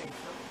had this thing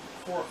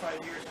 4 or 5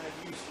 years, and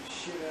I've used the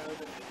shit out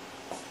of it.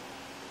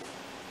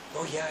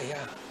 Oh yeah,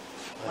 yeah.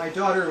 My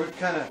daughter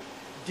kind of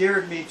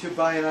dared me to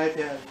buy an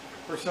iPad.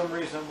 For some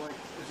reason, I'm like,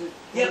 is it?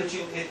 Yeah, but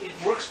it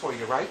works for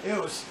you, right?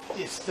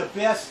 It's the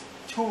best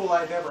tool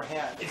I've ever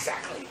had.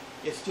 Exactly.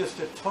 It's just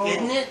a total.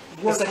 Isn't it?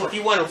 It's like if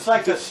you want to. It's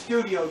like a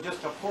studio,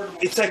 just a portable.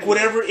 It's like studio.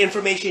 whatever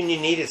information you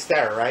need, it's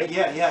there, right?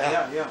 Yeah.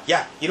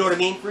 Yeah, you know what I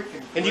mean?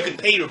 Freaking And you great.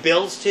 can pay your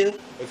bills too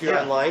if you're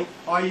Yeah. online.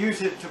 I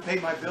use it to pay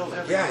my bills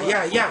every month.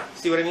 Yeah.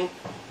 See what I mean?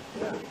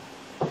 Yeah.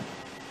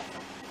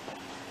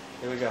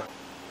 Here we go.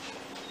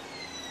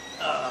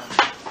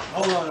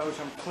 Hold on, Osh,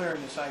 I'm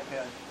clearing this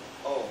iPad.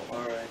 Oh,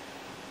 alright.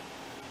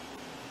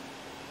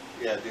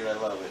 Yeah, dude, I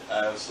love it.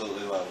 I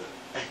absolutely love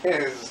it.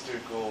 This is too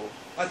cool.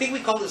 I think we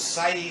called it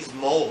Society's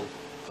Mold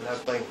when I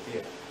was playing with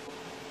you.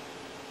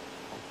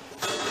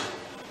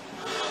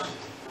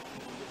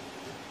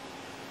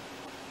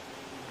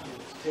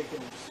 It's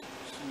taking its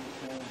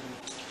sweet time.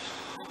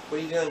 What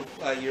are you doing?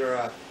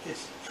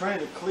 It's trying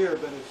to clear,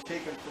 but it's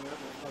taking forever.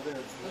 Oh, there it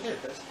is. Oh, there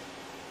it is.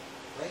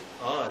 Right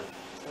on.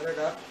 Set it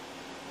up.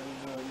 I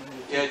don't know, I'm gonna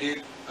Yeah, take-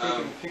 dude. Taking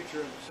a picture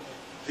of it.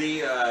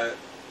 The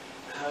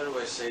how do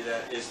I say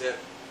that? Is that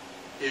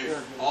if Very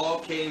good. all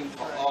came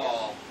to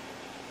all,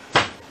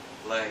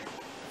 like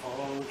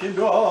Oh, King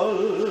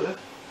God,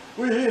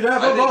 we'd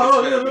have I a think it's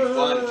gonna be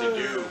ball. fun to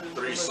do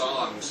 3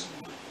 songs,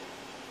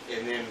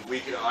 and then we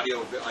could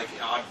like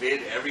odd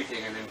vid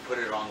everything, and then put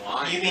it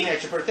online. You mean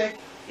at your birthday?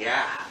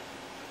 Yeah,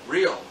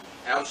 real,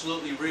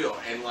 absolutely real,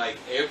 and like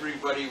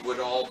everybody would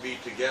all be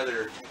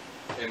together,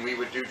 and we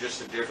would do just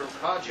the different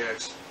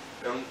projects,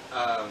 and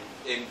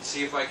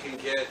see if I can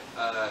get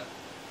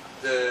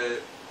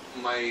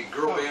my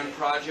girl band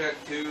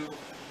project too,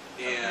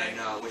 and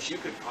which you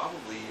could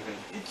probably even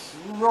It's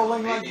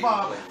rolling maybe like even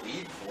Bob. play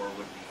lead for would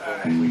be cool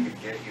if we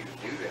could get you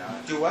to do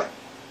that. Do what?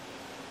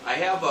 I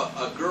have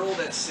a girl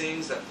that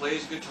sings, that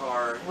plays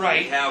guitar.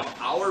 Right. We have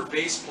our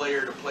bass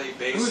player to play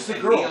bass Who's the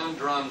and girl? me on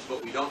drums,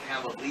 but we don't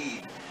have a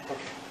lead. Okay.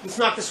 Let's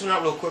knock this one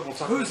out real quick. We'll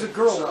talk Who's the about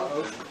girl?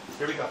 So,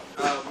 Here we go.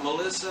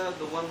 Melissa,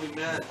 the one we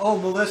met. Oh,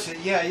 Melissa.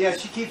 Yeah.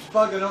 She keeps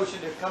bugging Ocean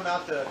to come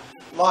out to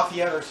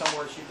Lafayette or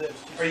somewhere she lives.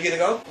 Are you gonna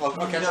go? I'll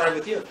catch No. ride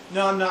with you.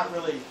 No, I'm not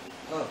really.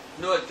 Oh.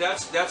 No,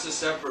 that's a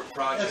separate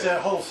project. That's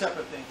a whole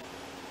separate thing.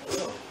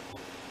 Oh.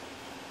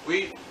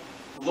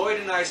 Lloyd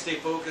and I stay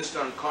focused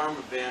on Karma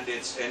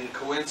Bandits, and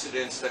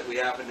coincidence that we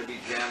happen to be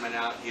jamming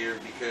out here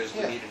because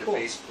we Yeah, needed cool. a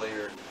bass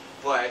player,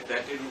 but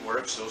that didn't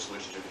work, so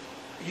switched it.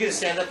 You gonna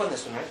stand up on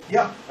this one, right?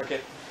 Yeah. Okay.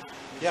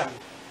 Yeah.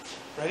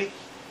 Ready?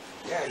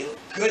 Yeah, you look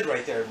good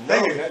right there. No,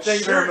 Thank you. that Thank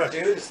you very shirt, much.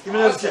 dude. It's Even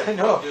though it's- awesome. I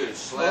know. Dude,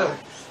 slam.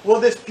 Well,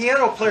 this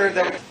piano player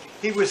that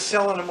he was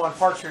selling them on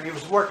Park Street, he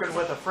was working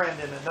with a friend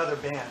in another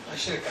band. I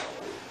should have got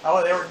one.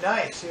 Oh, they were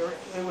nice. It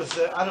was,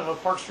 I don't know,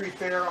 Park Street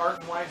Fair, Art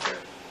and Wine Fair.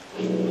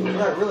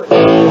 Yeah, really.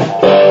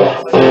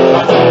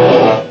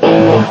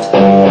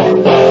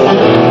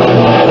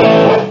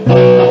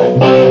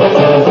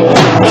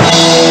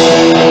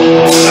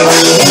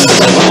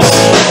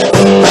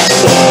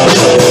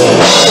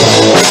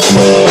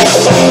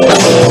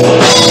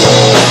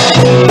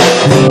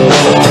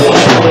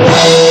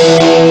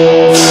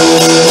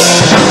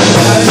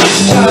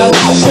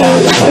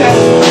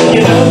 You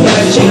know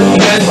that you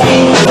can be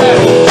the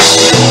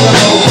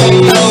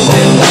best.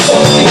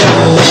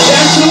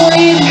 That's the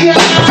way it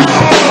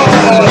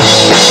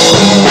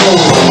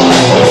goes.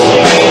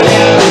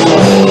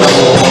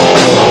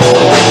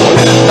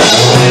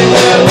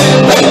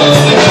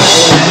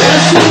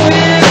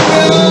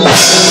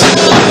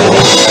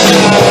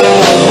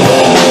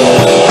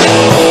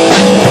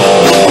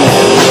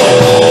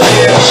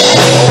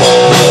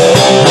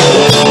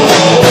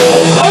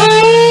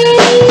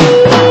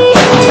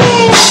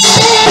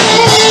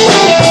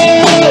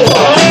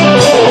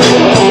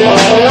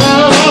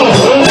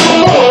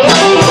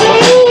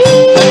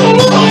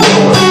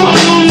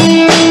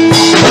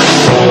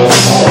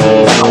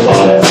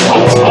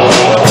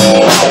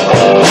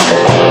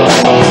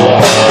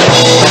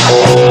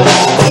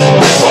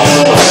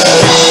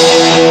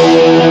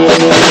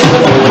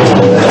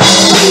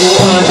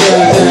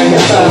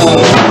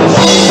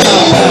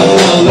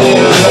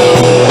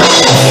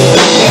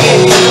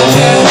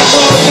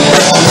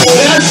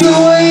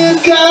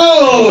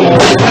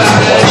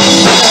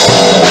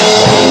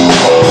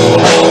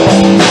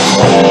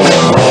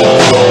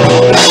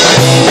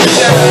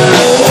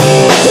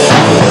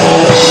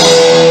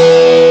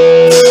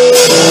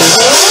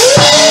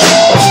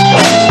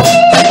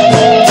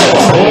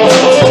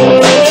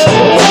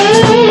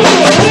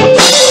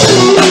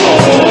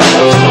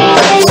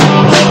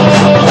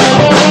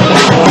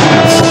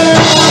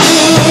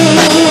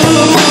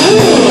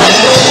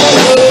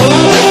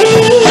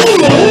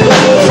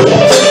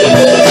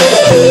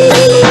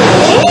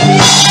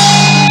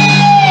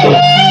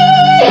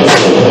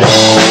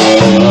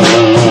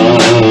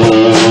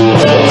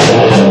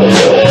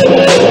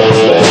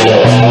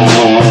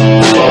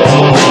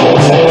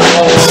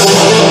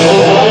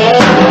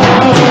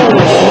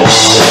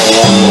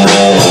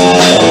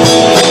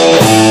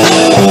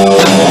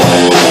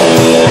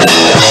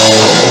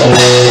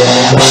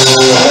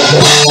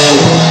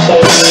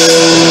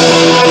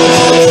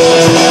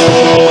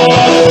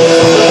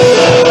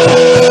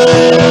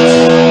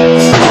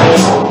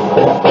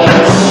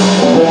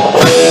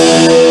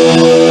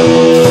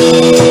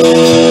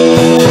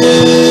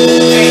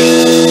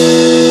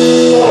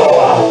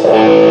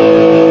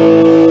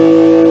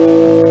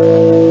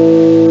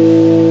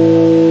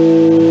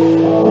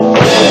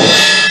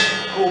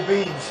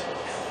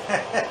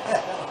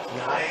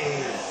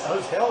 Nice. That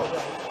was hell of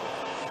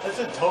a. That's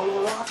a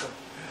total rocker.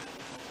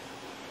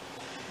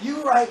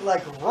 You write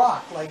like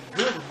rock, like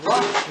good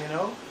rock, you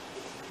know?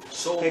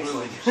 Soul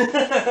Excellent.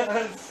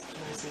 blues.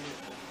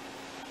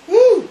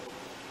 Woo!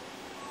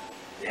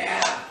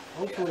 Yeah.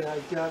 Hopefully I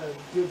got a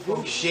good Oh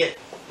video. shit.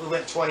 We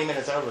went 20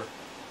 minutes over.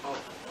 Oh.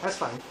 That's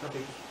fine. No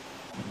big.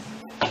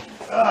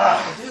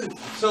 Dude,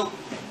 so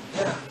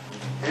yeah,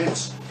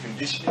 it's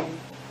conditioning,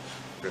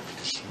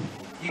 repetition.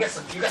 You got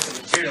some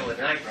material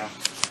tonight, bro.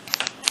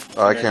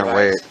 Oh, I can't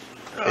wait.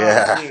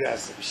 Yeah. You got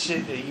some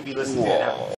shit that you be listening to now.